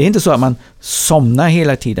 Det är inte så att man somnar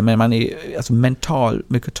hela tiden, men man är alltså mentalt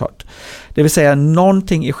mycket trött. Det vill säga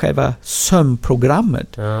någonting i själva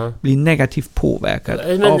sömnprogrammet blir negativt påverkad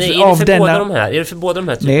av denna. Är det för båda de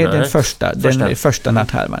här typerna? Nej, den är första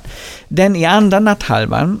natthalvan. Den i andra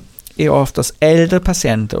natthalvan är oftast äldre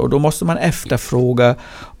patienter, och då måste man efterfråga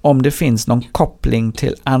om det finns någon koppling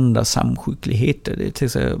till andra samsjukligheter. Det är till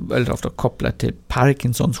exempel väldigt ofta kopplat till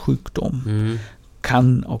Parkinsons sjukdom.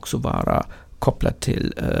 Kan också vara kopplat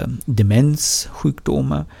till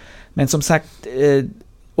demenssjukdomar. Men som sagt,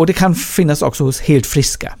 och det kan finnas också hos helt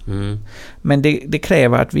friska. Men det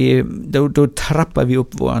kräver att då trappar vi upp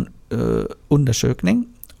vår undersökning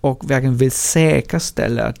och verkligen vill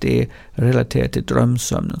säkerställa att det är relaterat till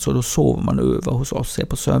drömsömnen. Så då sover man över hos oss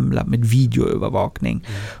på Sömnlab med videoövervakning.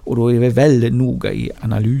 Och då är vi väldigt noga i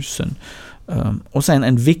analysen. Och sen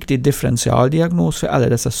en viktig differentialdiagnos för alla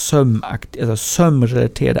dessa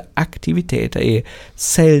sömnrelaterade aktiviteter är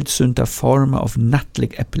sällsynta former av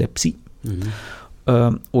nattlig epilepsi.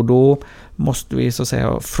 Och då måste vi så att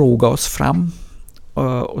säga fråga oss fram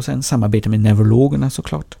och sen samarbeta med neurologerna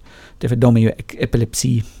såklart. Därför de är ju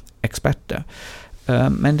epilepsiexperter.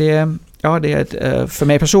 Men det är för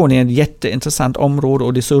mig personligen ett jätteintressant område,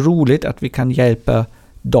 och det är så roligt att vi kan hjälpa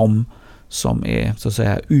dem som är så att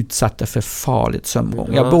säga utsatta för farligt sömngång.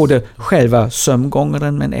 Ja, både själva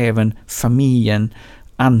sömngångaren men även familjen,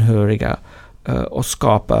 anhöriga, och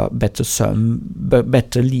skapa bättre sömn,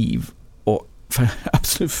 bättre liv och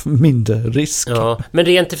absolut mindre risk. Ja, men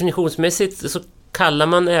rent definitionsmässigt så kallar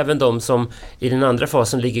man även de som i den andra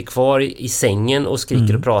fasen ligger kvar i sängen och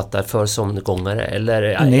skriker och pratar för somngångare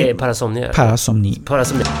eller parasomnier? Parasomni.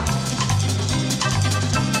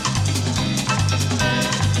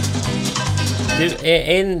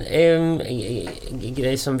 En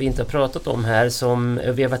grej som vi inte har pratat om här, som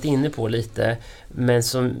vi har varit inne på lite, men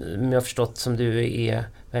som jag har förstått som du är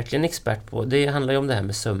verkligen expert på, det handlar ju om det här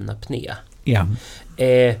med sömnapné. Ja.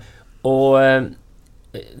 Och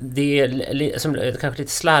det är som kanske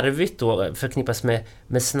lite slarvigt då förknippas med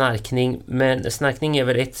snarkning, men snarkning är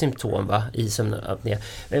väl ett symptom i sömnapné.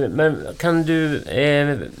 Men kan du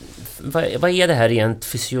vad är det här rent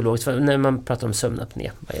fysiologiskt när man pratar om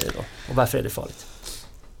sömnapné? Vad är det då? Och varför är det farligt?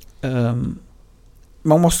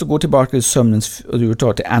 man måste gå tillbaka till sömnens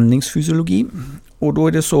till andningsfysiologi. Och då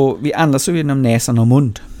är det så, vi andas genom näsan och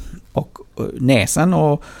mun. Och näsan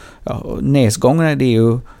och näsgångarna, det är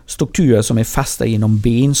ju strukturer som är fasta genom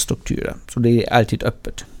benstrukturer. Så det är alltid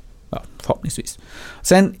öppet. Ja, förhoppningsvis.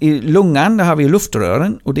 Sen i lungan, där har vi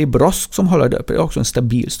luftrören och det är brosk som håller det uppe. Det är också en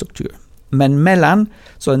stabil struktur. Men mellan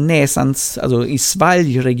så näsans, alltså i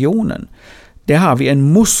svalgregionen, där har vi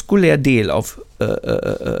en muskulär del av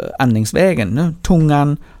andningsvägen. Ne?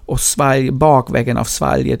 Tungan och bakvägen av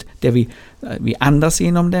svalget, där vi andas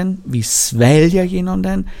genom den, vi sväljer genom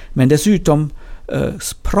den, men dessutom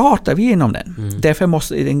pratar vi genom den. Därför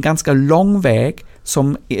måste det en ganska lång väg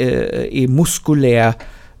som är muskulär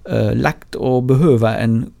lagt och behöver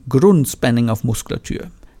en grundspänning av muskulatur.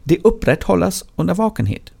 Det upprätthållas under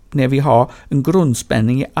vakenhet när vi har en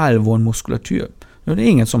grundspänning i all vår muskulatur. Det är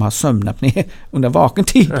ingen som har sömnapné under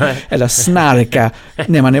vakentid eller snarka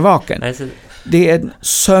när man är vaken. Det är en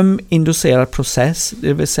sömninducerad process,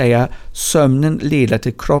 det vill säga sömnen leder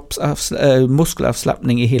till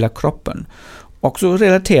muskelavslappning i hela kroppen. Också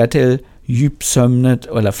relaterat till djupsömnen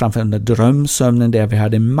eller framförallt drömsömnen där vi har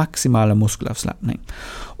den maximala muskelavslappning.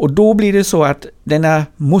 Och då blir det så att denna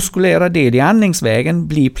muskulära del i andningsvägen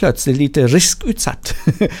blir plötsligt lite riskutsatt.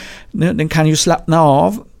 Den kan ju slappna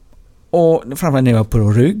av och framförallt ner på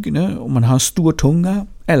rygg, om man har en stor tunga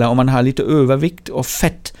eller om man har lite övervikt och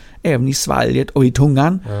fett även i svalget och i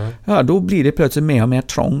tungan, då blir det plötsligt mer och mer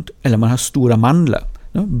trångt, eller man har stora mandlar.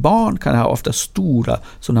 Barn kan ha ofta stora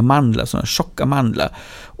sådana mandlar, sådana tjocka mandlar,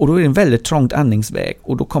 och då är det en väldigt trångt andningsväg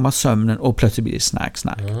och då kommer sömnen och plötsligt blir det snark.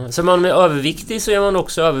 Så om man är överviktig så är man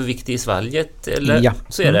också överviktig i svalget, eller? Ja.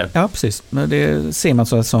 Så är det? Ja, precis. Men det ser man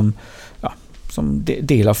så som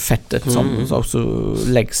del av fettet som också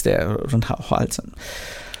läggs där runt halsen.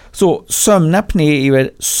 Så sömnapné är ju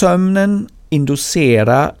sömnen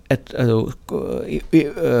inducerar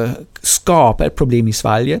skapar ett problem i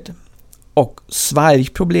svalget, och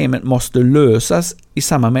svalgproblemet måste lösas i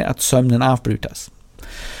samband med att sömnen avbrytas.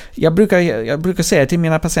 Jag brukar säga till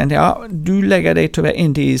mina patienter, du lägger dig tyvärr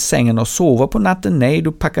inte i sängen och sover på natten. Nej,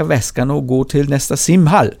 du packar väskan och går till nästa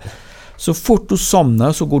simhall. Så fort du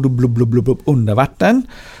somnar så går du blub under vatten.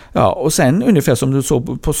 Ja, och sen ungefär som du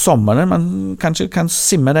såg på sommaren, man kanske kan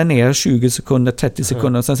simma där ner 20 sekunder, 30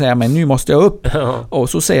 sekunder och sen säger men nu måste jag upp. Och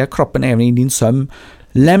så säger kroppen även i din sömn,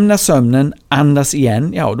 lämna sömnen, andas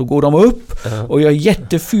igen. Ja, och då går de upp och gör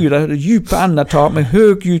jättefyra djupa andetag med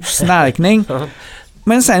högljudd snarkning.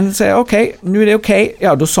 Men sen säger okej, nu är det okej.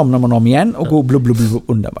 Ja, då somnar man om igen och går blub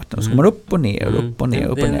under vatten. Så går man upp och ner, upp och ner,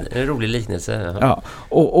 upp och ner. Det är en rolig liknelse. Ja,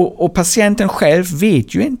 och patienten själv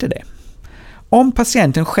vet ju inte det. Om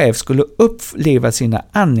patienten själv skulle uppleva sina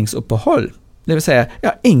andningsuppehåll, det vill säga,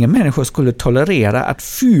 ingen människa skulle tolerera att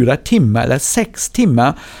 4 timmar eller 6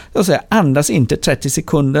 timmar, då säger andas inte 30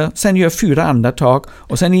 sekunder, sen gör 4 andetag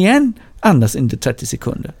och sen igen andas inte 30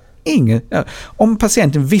 sekunder. Om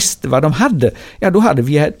patienten visste vad de hade, då hade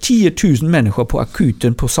vi 10 000 människor på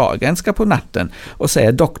akuten på Sahlgrenska på natten och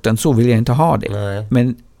säger doktorn, så vill jag inte ha det. Nej.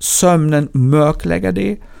 Men sömnen mörklägger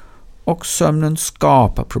det och sömnen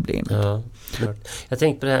skapar problem. Ja, jag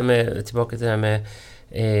tänkte på det här med, tillbaka till det här med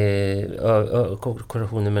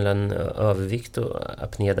korrelationen mellan övervikt och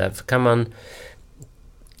apné där. Kan man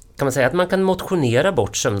säga att man kan motionera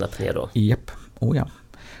bort sömnapné då? Japp, ja.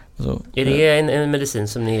 Alltså, är det en medicin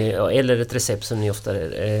som ni, eller ett recept som ni ofta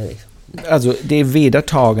Alltså det är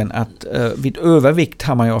vedertagen att vid övervikt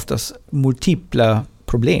har man ju oftast multipla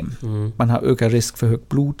problem. Man har ökad risk för högt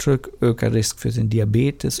blodtryck, ökad risk för sin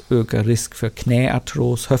diabetes, ökad risk för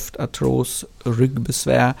knäartros, höftartros,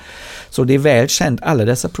 ryggbesvär. Så det är väl känt alla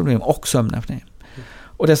dessa problem och sömnapné.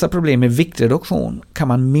 Och dessa problem med viktreduktion kan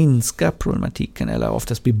man minska problematiken eller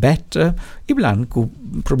oftast bli bättre. Ibland går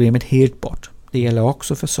problemet helt bort. Det gäller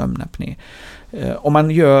också för sömnapné. Om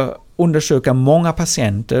man undersöker många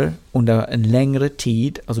patienter under en längre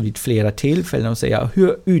tid, alltså vid flera tillfällen, och säger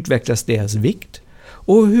hur utvecklas deras vikt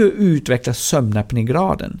och hur utvecklas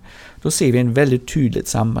sömnapnégraden, då ser vi en väldigt tydligt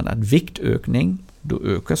samband att viktökning, då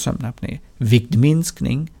ökar sömnapné.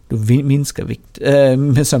 Viktminskning, då minskar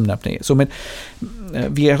med sömnapné. Så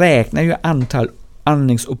vi räknar ju antal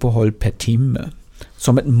andningsuppehåll per timme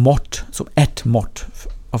som ett mått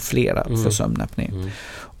av flera för sömnapné.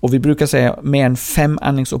 Och vi brukar säga mer än 5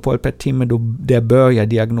 andningsuppehåll per timme, då där börjar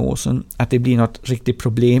diagnosen. Att det blir något riktigt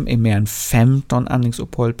problem är mer än 15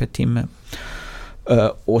 andningsuppehåll per timme.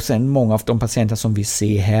 Och sen många av de patienter som vi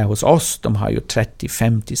ser här hos oss, de har ju 30,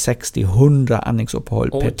 50, 60, 100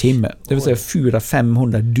 andningsuppehåll per timme. Det vill säga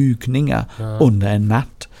 400-500 dykningar under en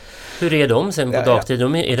natt. Hur är de sen på dagtid?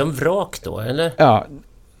 Är de vrak då, eller? Ja,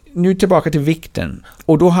 nu tillbaka till vikten.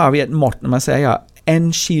 Och då har vi ett mått när man säger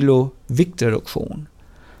 1 kilo viktreduktion.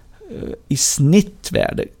 I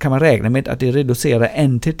snittvärde kan man räkna med att det reducerar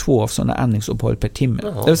 1-2 av sådana andningsuppehåll per timme.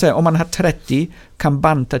 Jaha. Det vill säga om man har 30, kan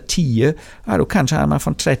banta 10, då kanske har man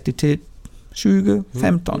från 30 till 20,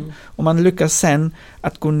 15. Om man lyckas sen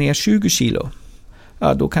att gå ner 20 kilo,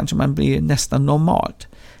 då kanske man blir nästan normalt.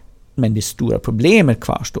 Men det stora problemet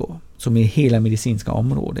kvarstår, som i hela medicinska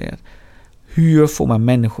området, är hur får man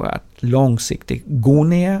människor att långsiktigt gå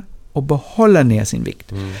ner och behålla ner sin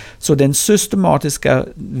vikt. Så den systematiska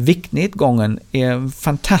viktnedgången är en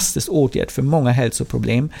fantastisk åtgärd för många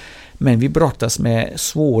hälsoproblem, men vi brottas med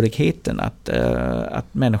svårigheten att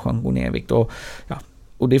människan går ner i vikt.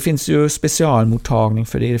 Och det finns ju specialmottagning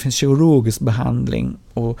för det. Det finns kirurgisk behandling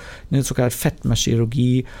och en så kallad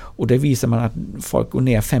fetmakirurgi, och det visar man att folk går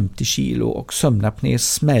ner 50 kilo och sömnapné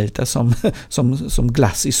smälter som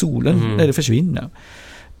glass i solen när det försvinner.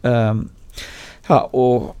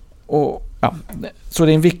 Så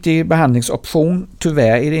det är en viktig behandlingsoption.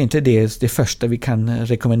 Tyvärr är det inte det första vi kan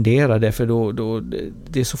rekommendera, därför då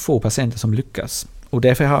det är så få patienter som lyckas. Och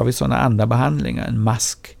därför har vi sådana andra behandlingar, en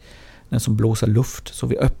mask, den som blåser luft, så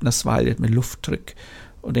vi öppnar svalget med lufttryck.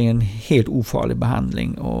 Och det är en helt ofarlig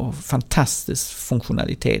behandling och fantastisk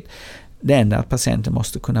funktionalitet. Det enda att patienten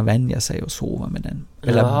måste kunna vänja sig och sova med den.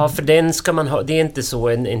 Ja, för den ska man ha, det är inte så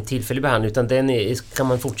en tillfällig behandling, utan den kan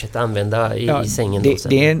man fortsätta använda i sängen.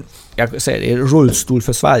 Det är en rullstol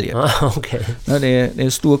för svalget. Okay. Det är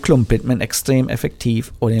stor klumpigt men extremt effektiv,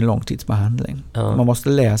 och det är en långtidsbehandling. Man måste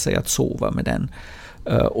lära sig att sova med den.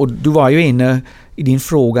 Och du var ju inne i din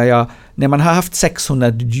fråga, när man har haft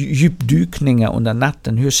 600 djupdykningar under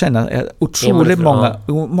natten, hur känner otroligt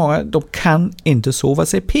många, de kan inte sova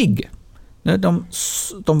sig pigg.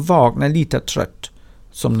 De vaknar lite trött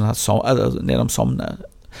när de somnar.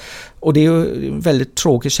 Och det är ju en väldigt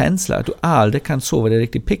tråkig känsla att du aldrig kan sova dig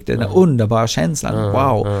riktigt pigg. Den underbara känslan.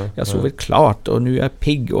 Wow, jag sovit klart och nu är jag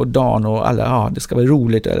pigg och dan och alla, det ska vara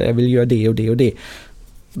roligt, eller jag vill göra det och det och det.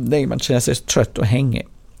 Man känner sig trött och hängig.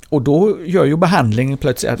 Och då gör ju behandlingen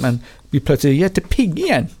plötsligt att man blir plötsligt jättepigg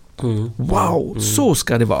igen. Wow, så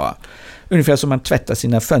ska det vara. Ungefär som man tvättar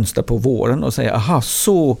sina fönster på våren och säger, aha,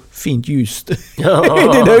 så fint ljust. Det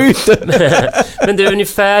där ute. Men det är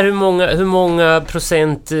ungefär hur många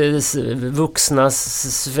procent vuxna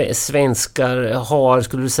svenskar har,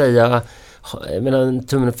 skulle du säga, mellan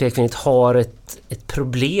tummen och pekfingret, har ett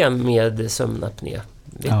problem med sömnapné?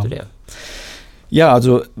 Vet du det? Ja,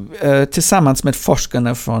 alltså tillsammans med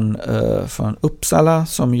forskarna från Uppsala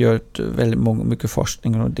som gör väldigt mycket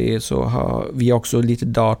forskning, och det, så har vi också lite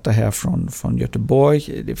data här från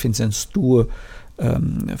Göteborg. Det finns en stor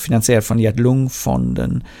finansierad från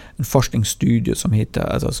Hjärt-lungfonden, en forskningsstudie som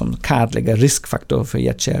kartlägger riskfaktorer för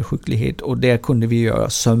hjärt-kärlsjuklighet, och där kunde vi göra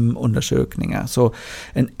sömnundersökningar. Så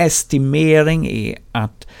en estimering är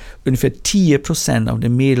att ungefär 10% av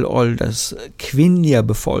den medelålders kvinnliga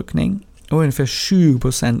befolkning och ungefär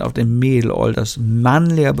 20% av den medelålders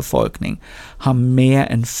manliga befolkning har mer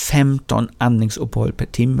än 15 andningsuppehåll per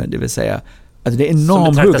timme. Det vill säga, alltså det är enormt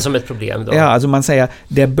som betraktas som ett problem då. Ja, alltså man säger,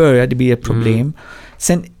 där börjar det bli ett problem.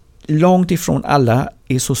 Sen långt ifrån alla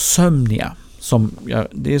är så sömniga.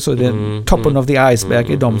 Det är så den toppen of the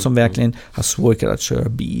iceberg är de som verkligen har svårt att köra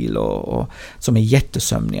bil och som är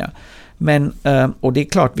jättesömniga. Men, och det är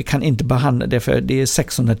klart, vi kan inte behandla det, för det är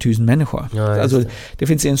 600 000 människor. Ja, alltså, det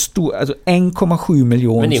finns en stor, 1,7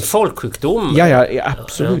 miljoner. Men det är en folksjukdom. Ja,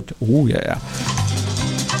 absolut. Ja.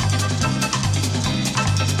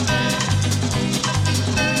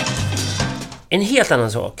 En helt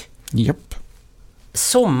annan sak. Japp.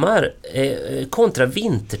 Sommar kontra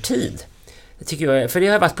vintertid. Tycker jag, för det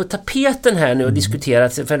har varit på tapeten här nu och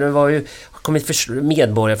diskuterats, för det har kommit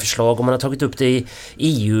medborgarförslag och man har tagit upp det i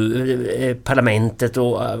EU-parlamentet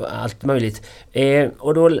och allt möjligt.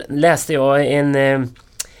 Och då läste jag en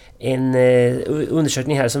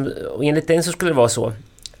undersökning här som, och enligt den så skulle det vara så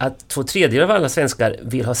att 2/3 av alla svenskar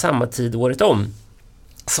vill ha samma tid året om,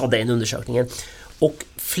 sa den undersökningen. Och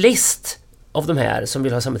flest av de här som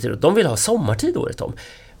vill ha samma tid, de vill ha sommartid året om.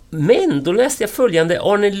 Men då läste jag följande,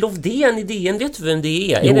 Arne Lovdén i DN, vet du vem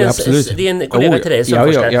det är? Jo, absolut. Det är en kollega till dig som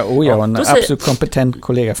forskar. En absolut kompetent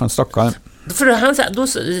kollega från Stockholm. För han, då,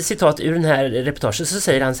 citat ur den här reportagen, så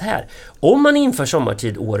säger han så här: om man inför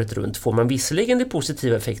sommartid året runt får man visserligen de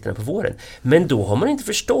positiva effekterna på våren, men då har man inte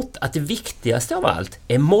förstått att det viktigaste av allt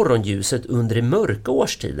är morgonljuset under de mörka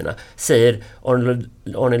årstiderna, säger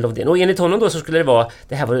Arne Lovdén. Och enligt honom då så skulle det vara,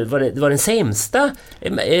 det här var den sämsta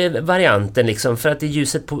varianten liksom, för att det är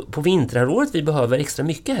ljuset på vinterhalvåret vi behöver extra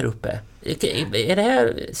mycket här uppe.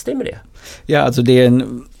 Stämmer det? Ja, alltså det är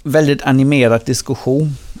en väldigt animerad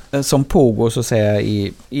diskussion. som pågår så att säga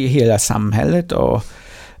i hela samhället.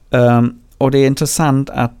 Och det är intressant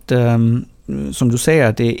att, som du säger,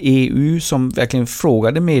 att det är EU som verkligen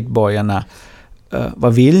frågade medborgarna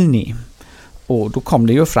vad vill ni? Och då kom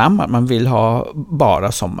det ju fram att man vill ha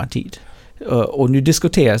bara sommartid. Och nu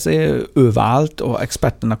diskuteras det överallt och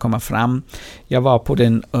experterna kommer fram. Jag var på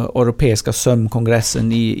den europeiska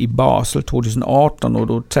sömnkongressen i Basel 2018 och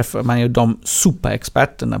då träffade man ju de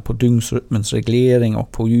superexperterna på dygnsrytmens reglering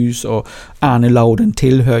och på ljus, och Arne Lauden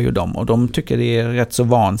tillhör ju dem, och de tycker det är rätt så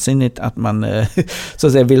vansinnigt att man så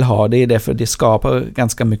att säga vill ha det, därför det skapar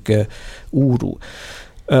ganska mycket oro.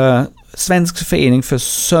 Svensk förening för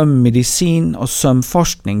sömnmedicin och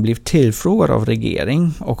sömnforskning blev tillfrågad av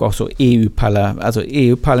regering och också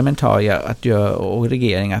EU-parlamentarier och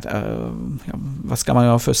regering att vad ska man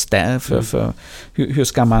göra för hur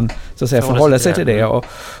ska man så att säga förhålla sig till det,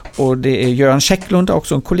 och det är Göran Käcklund,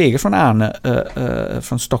 också en kollega från Arne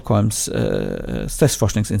från Stockholms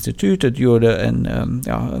stressforskningsinstitutet, gjorde en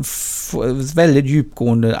väldigt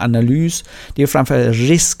djupgående analys. Det är framförallt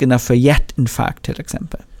riskerna för hjärtinfarkt till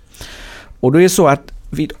exempel. Och då är det så att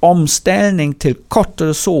vid omställning till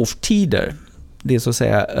kortare sovtider, det är så att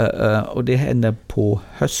säga, och det händer på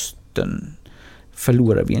hösten,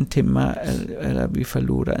 förlorar vi en timme eller vi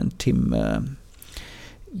förlorar en timme.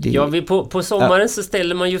 På sommaren så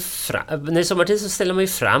ställer man ju sommartid så ställer man ju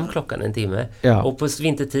fram klockan en timme. Ja. Och på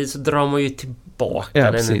vintertid så drar man ju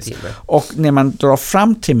tillbaka den en timme. Och när man drar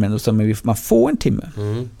fram timmen så man får en timme.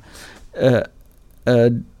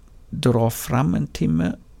 Dra fram en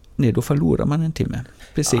timme. Nej, då förlorar man en timme.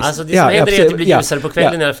 Precis. Ja, alltså det som händer är att det blir ljusare på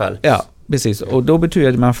kvällen i alla fall. Ja, precis. Och då betyder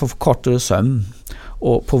det att man får kortare sömn.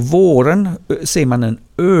 Och på våren ser man en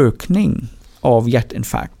ökning av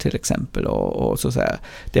hjärtinfarkt till exempel. Och så att säga.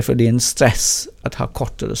 Därför det är en stress att ha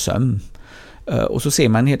kortare sömn. Och så ser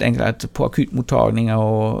man helt enkelt att på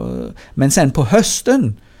akutmottagningar. Men sen på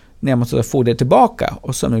hösten, när man så får det tillbaka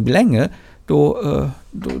och sömnen blir längre,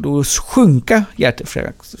 då sjunker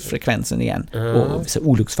hjärtfrekvensen igen och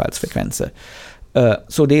olycksfallsfrekvenser.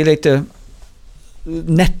 Så det är lite,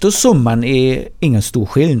 nettosumman är ingen stor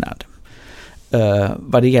skillnad.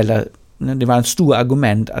 Vad det gäller, det var en stor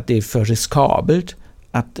argument att det är för riskabelt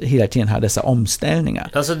att hela tiden ha dessa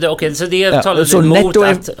omställningar. Alltså så det talar emot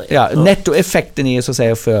att... Nettoeffekten är så att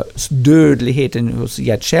säga för dödligheten hos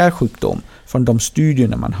hjärt-kärlsjukdom från de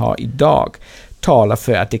studierna man har idag talar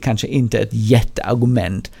för att det kanske inte är ett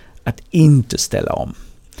jätteargument att inte ställa om.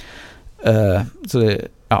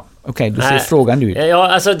 Du ser frågan ut.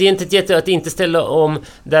 Ja, alltså det är inte ett jätte att inte ställa om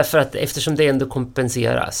därför att eftersom det ändå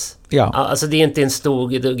kompenseras. Ja. Alltså det är inte en stor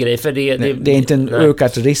grej för det är inte en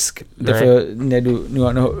ökad risk. Därför när du nu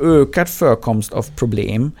har ökat förekomst av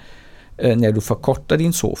problem när du förkortar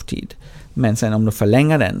din sovtid. Men sen om du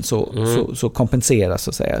förlänger den så kompenseras så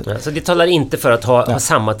att säga. Ja, så det talar inte för att ha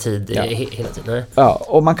samma tid hela tiden? Nej. Ja,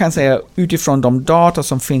 och man kan säga utifrån de data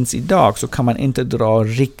som finns idag så kan man inte dra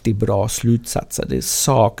riktigt bra slutsatser. Det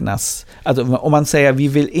saknas. Alltså, om man säger vi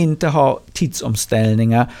vill inte ha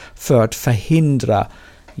tidsomställningar för att förhindra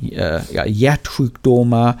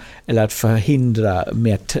hjärtsjukdomar eller att förhindra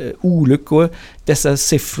mer olyckor. Dessa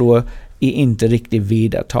siffror är inte riktigt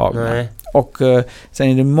vedertagna. Nej. Och sen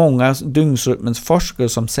är det många dygnsrytmens forskare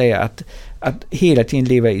som säger att hela tiden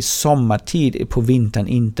leva i sommartid är på vintern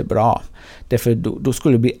inte bra. Därför då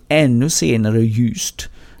skulle det bli ännu senare ljust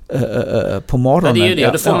på morgonen. Ja, det är ju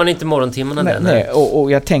det. Då får man inte morgontimmarna. Nej.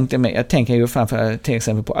 Och jag tänker ju framför till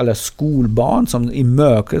exempel på alla skolbarn som i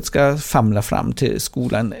mörkret ska famla fram till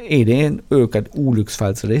skolan. Är det en ökad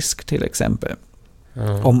olycksfallsrisk till exempel?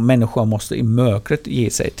 Om människor måste i mörkret ge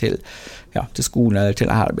sig till skolan eller till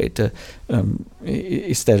arbete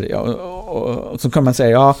istället. Och så kan man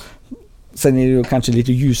säga, sen är det ju kanske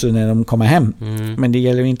lite ljusare när de kommer hem. Men det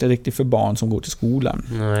gäller ju inte riktigt för barn som går till skolan.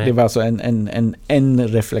 Nej. Det var alltså en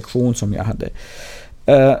reflektion som jag hade.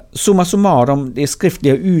 Summa summarum, det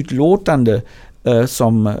skriftliga utlåtande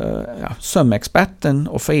som sömnexperten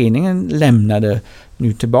och föreningen lämnade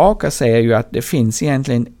nu tillbaka säger ju att det finns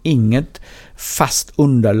egentligen inget fast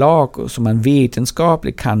underlag som man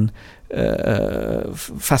vetenskapligt kan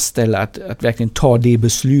fastställa att verkligen ta det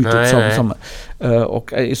beslutet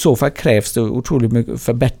och i så fall krävs det otroligt mycket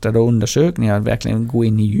förbättrade undersökningar att verkligen gå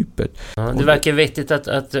in i djupet. Ja, det verkar vettigt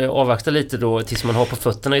att avvakta lite då tills man har på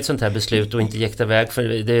fötterna ett sånt här beslut och inte jäkta iväg för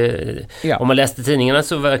det, om man läste tidningarna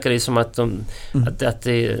så verkar det som att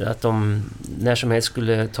de när som helst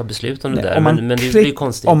skulle ta beslut om det där, men det blir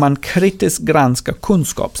konstigt. Om man kritiskt granskar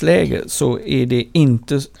kunskapsläge så är det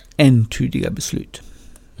inte entydiga beslut.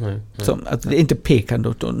 Som att det inte pekar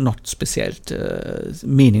åt något speciellt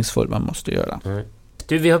meningsfullt man måste göra.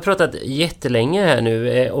 Du, vi har pratat jättelänge här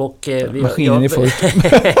nu och... Maskinen är full.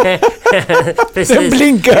 Precis. Den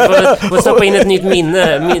blinkar! Får stoppa in ett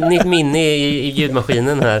nytt minne i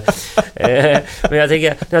ljudmaskinen här. Men jag tänker,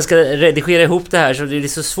 när jag ska redigera ihop det här så det är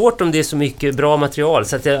så svårt om det är så mycket bra material.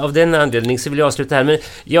 Så att av den anledningen så vill jag avsluta här. Men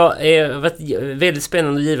jag varit väldigt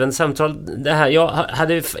spännande och givande samtal. Det här, jag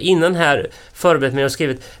hade innan här förberett mig och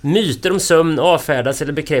skrivit myter om sömn avfärdas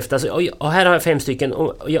eller bekräftas. Och här har jag 5 stycken.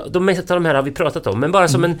 Och de mesta av de här har vi pratat om. Men bara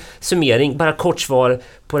som en summering, bara kort svar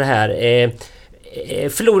på det här.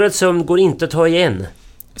 Förlorad sömn går inte att ta igen.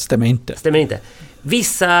 Stämmer inte.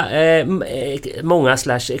 Vissa, många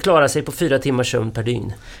klarar sig på 4 timmars sömn per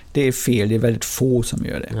dygn. Det är fel, det är väldigt få som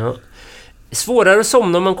gör det. Ja. Svårare att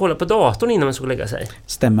somna om man kollar på datorn innan man ska lägga sig.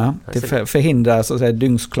 Stämmer. Det förhindrar så att säga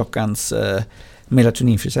dygnsklockans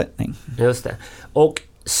melatoninfrisättning. Just det. Och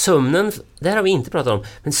sömnen, det här har vi inte pratat om,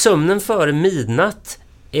 men sömnen före midnatt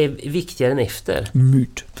är viktigare än efter.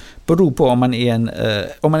 Myt. Beror på om man är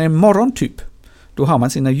en morgontyp. Då har man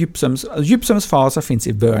sina djupsömnsfaser finns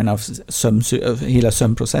i början av hela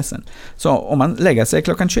sömnprocessen. Så om man lägger sig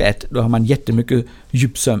klockan 21, då har man jättemycket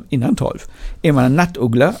djupsömn innan 12. Är man en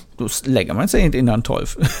nattuggla, då lägger man sig inte innan 12.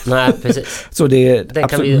 Nej, precis. Så det är den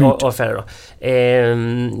kan vi avfärda då.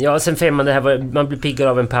 Ja, sen 5, det här man blir piggare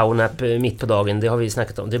av en powernap mitt på dagen, det har vi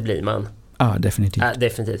snackat om, det blir man. Ja, definitivt. Ja,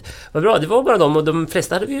 definitivt. Vad bra, det var bara dem och de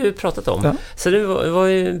flesta hade vi ju pratat om. Ja. Så det var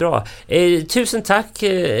ju bra. Tusen tack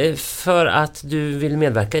för att du vill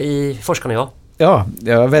medverka i Forskarna och jag. Ja,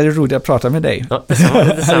 det var väldigt roligt att prata med dig. Ja,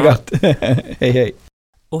 detsamma. Hej.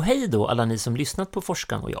 Och hej då alla ni som lyssnat på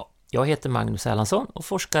Forskarna och jag. Jag heter Magnus Erlandsson och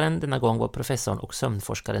forskaren denna gång var professorn och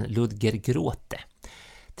sömnforskaren Ludger Grote.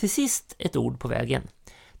 Till sist ett ord på vägen.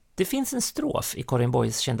 Det finns en strof i Karin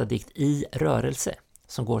Boyes kända dikt I rörelse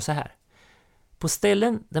som går så här. På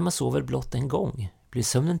ställen där man sover blott en gång blir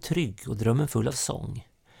sömnen trygg och drömmen full av sång.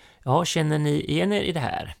 Ja, känner ni igen er i det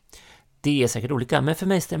här? Det är säkert olika, men för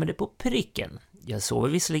mig stämmer det på pricken. Jag sover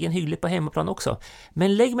visserligen hyggligt på hemmaplan också,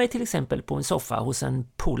 men lägg mig till exempel på en soffa hos en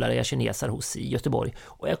polare jag kinesar hos i Göteborg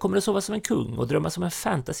och jag kommer att sova som en kung och drömma som en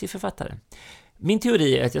fantasyförfattare. Min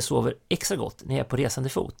teori är att jag sover extra gott när jag är på resande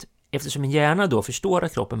fot, eftersom min hjärna då förstår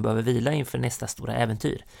att kroppen behöver vila inför nästa stora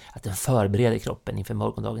äventyr, att den förbereder kroppen inför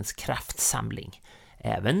morgondagens kraftsamling,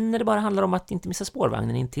 även när det bara handlar om att inte missa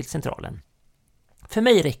spårvagnen in till centralen. För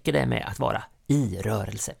mig räcker det med att vara i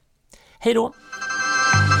rörelse. Hej då!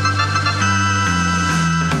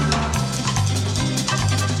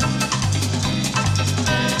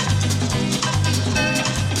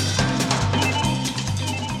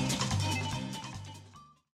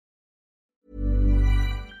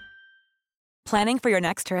 Planning for your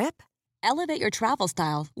next trip? Elevate your travel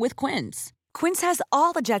style with Quince. Quince has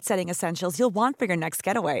all the jet-setting essentials you'll want for your next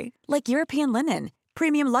getaway, like European linen,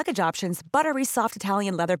 premium luggage options, buttery soft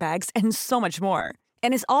Italian leather bags, and so much more.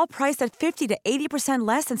 And is all priced at 50 to 80%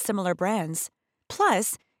 less than similar brands.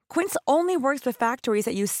 Plus, Quince only works with factories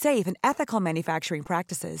that use safe and ethical manufacturing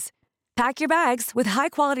practices. Pack your bags with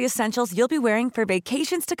high-quality essentials you'll be wearing for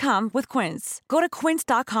vacations to come with Quince. Go to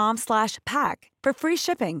quince.com/pack for free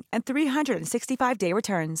shipping and 365-day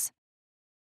returns.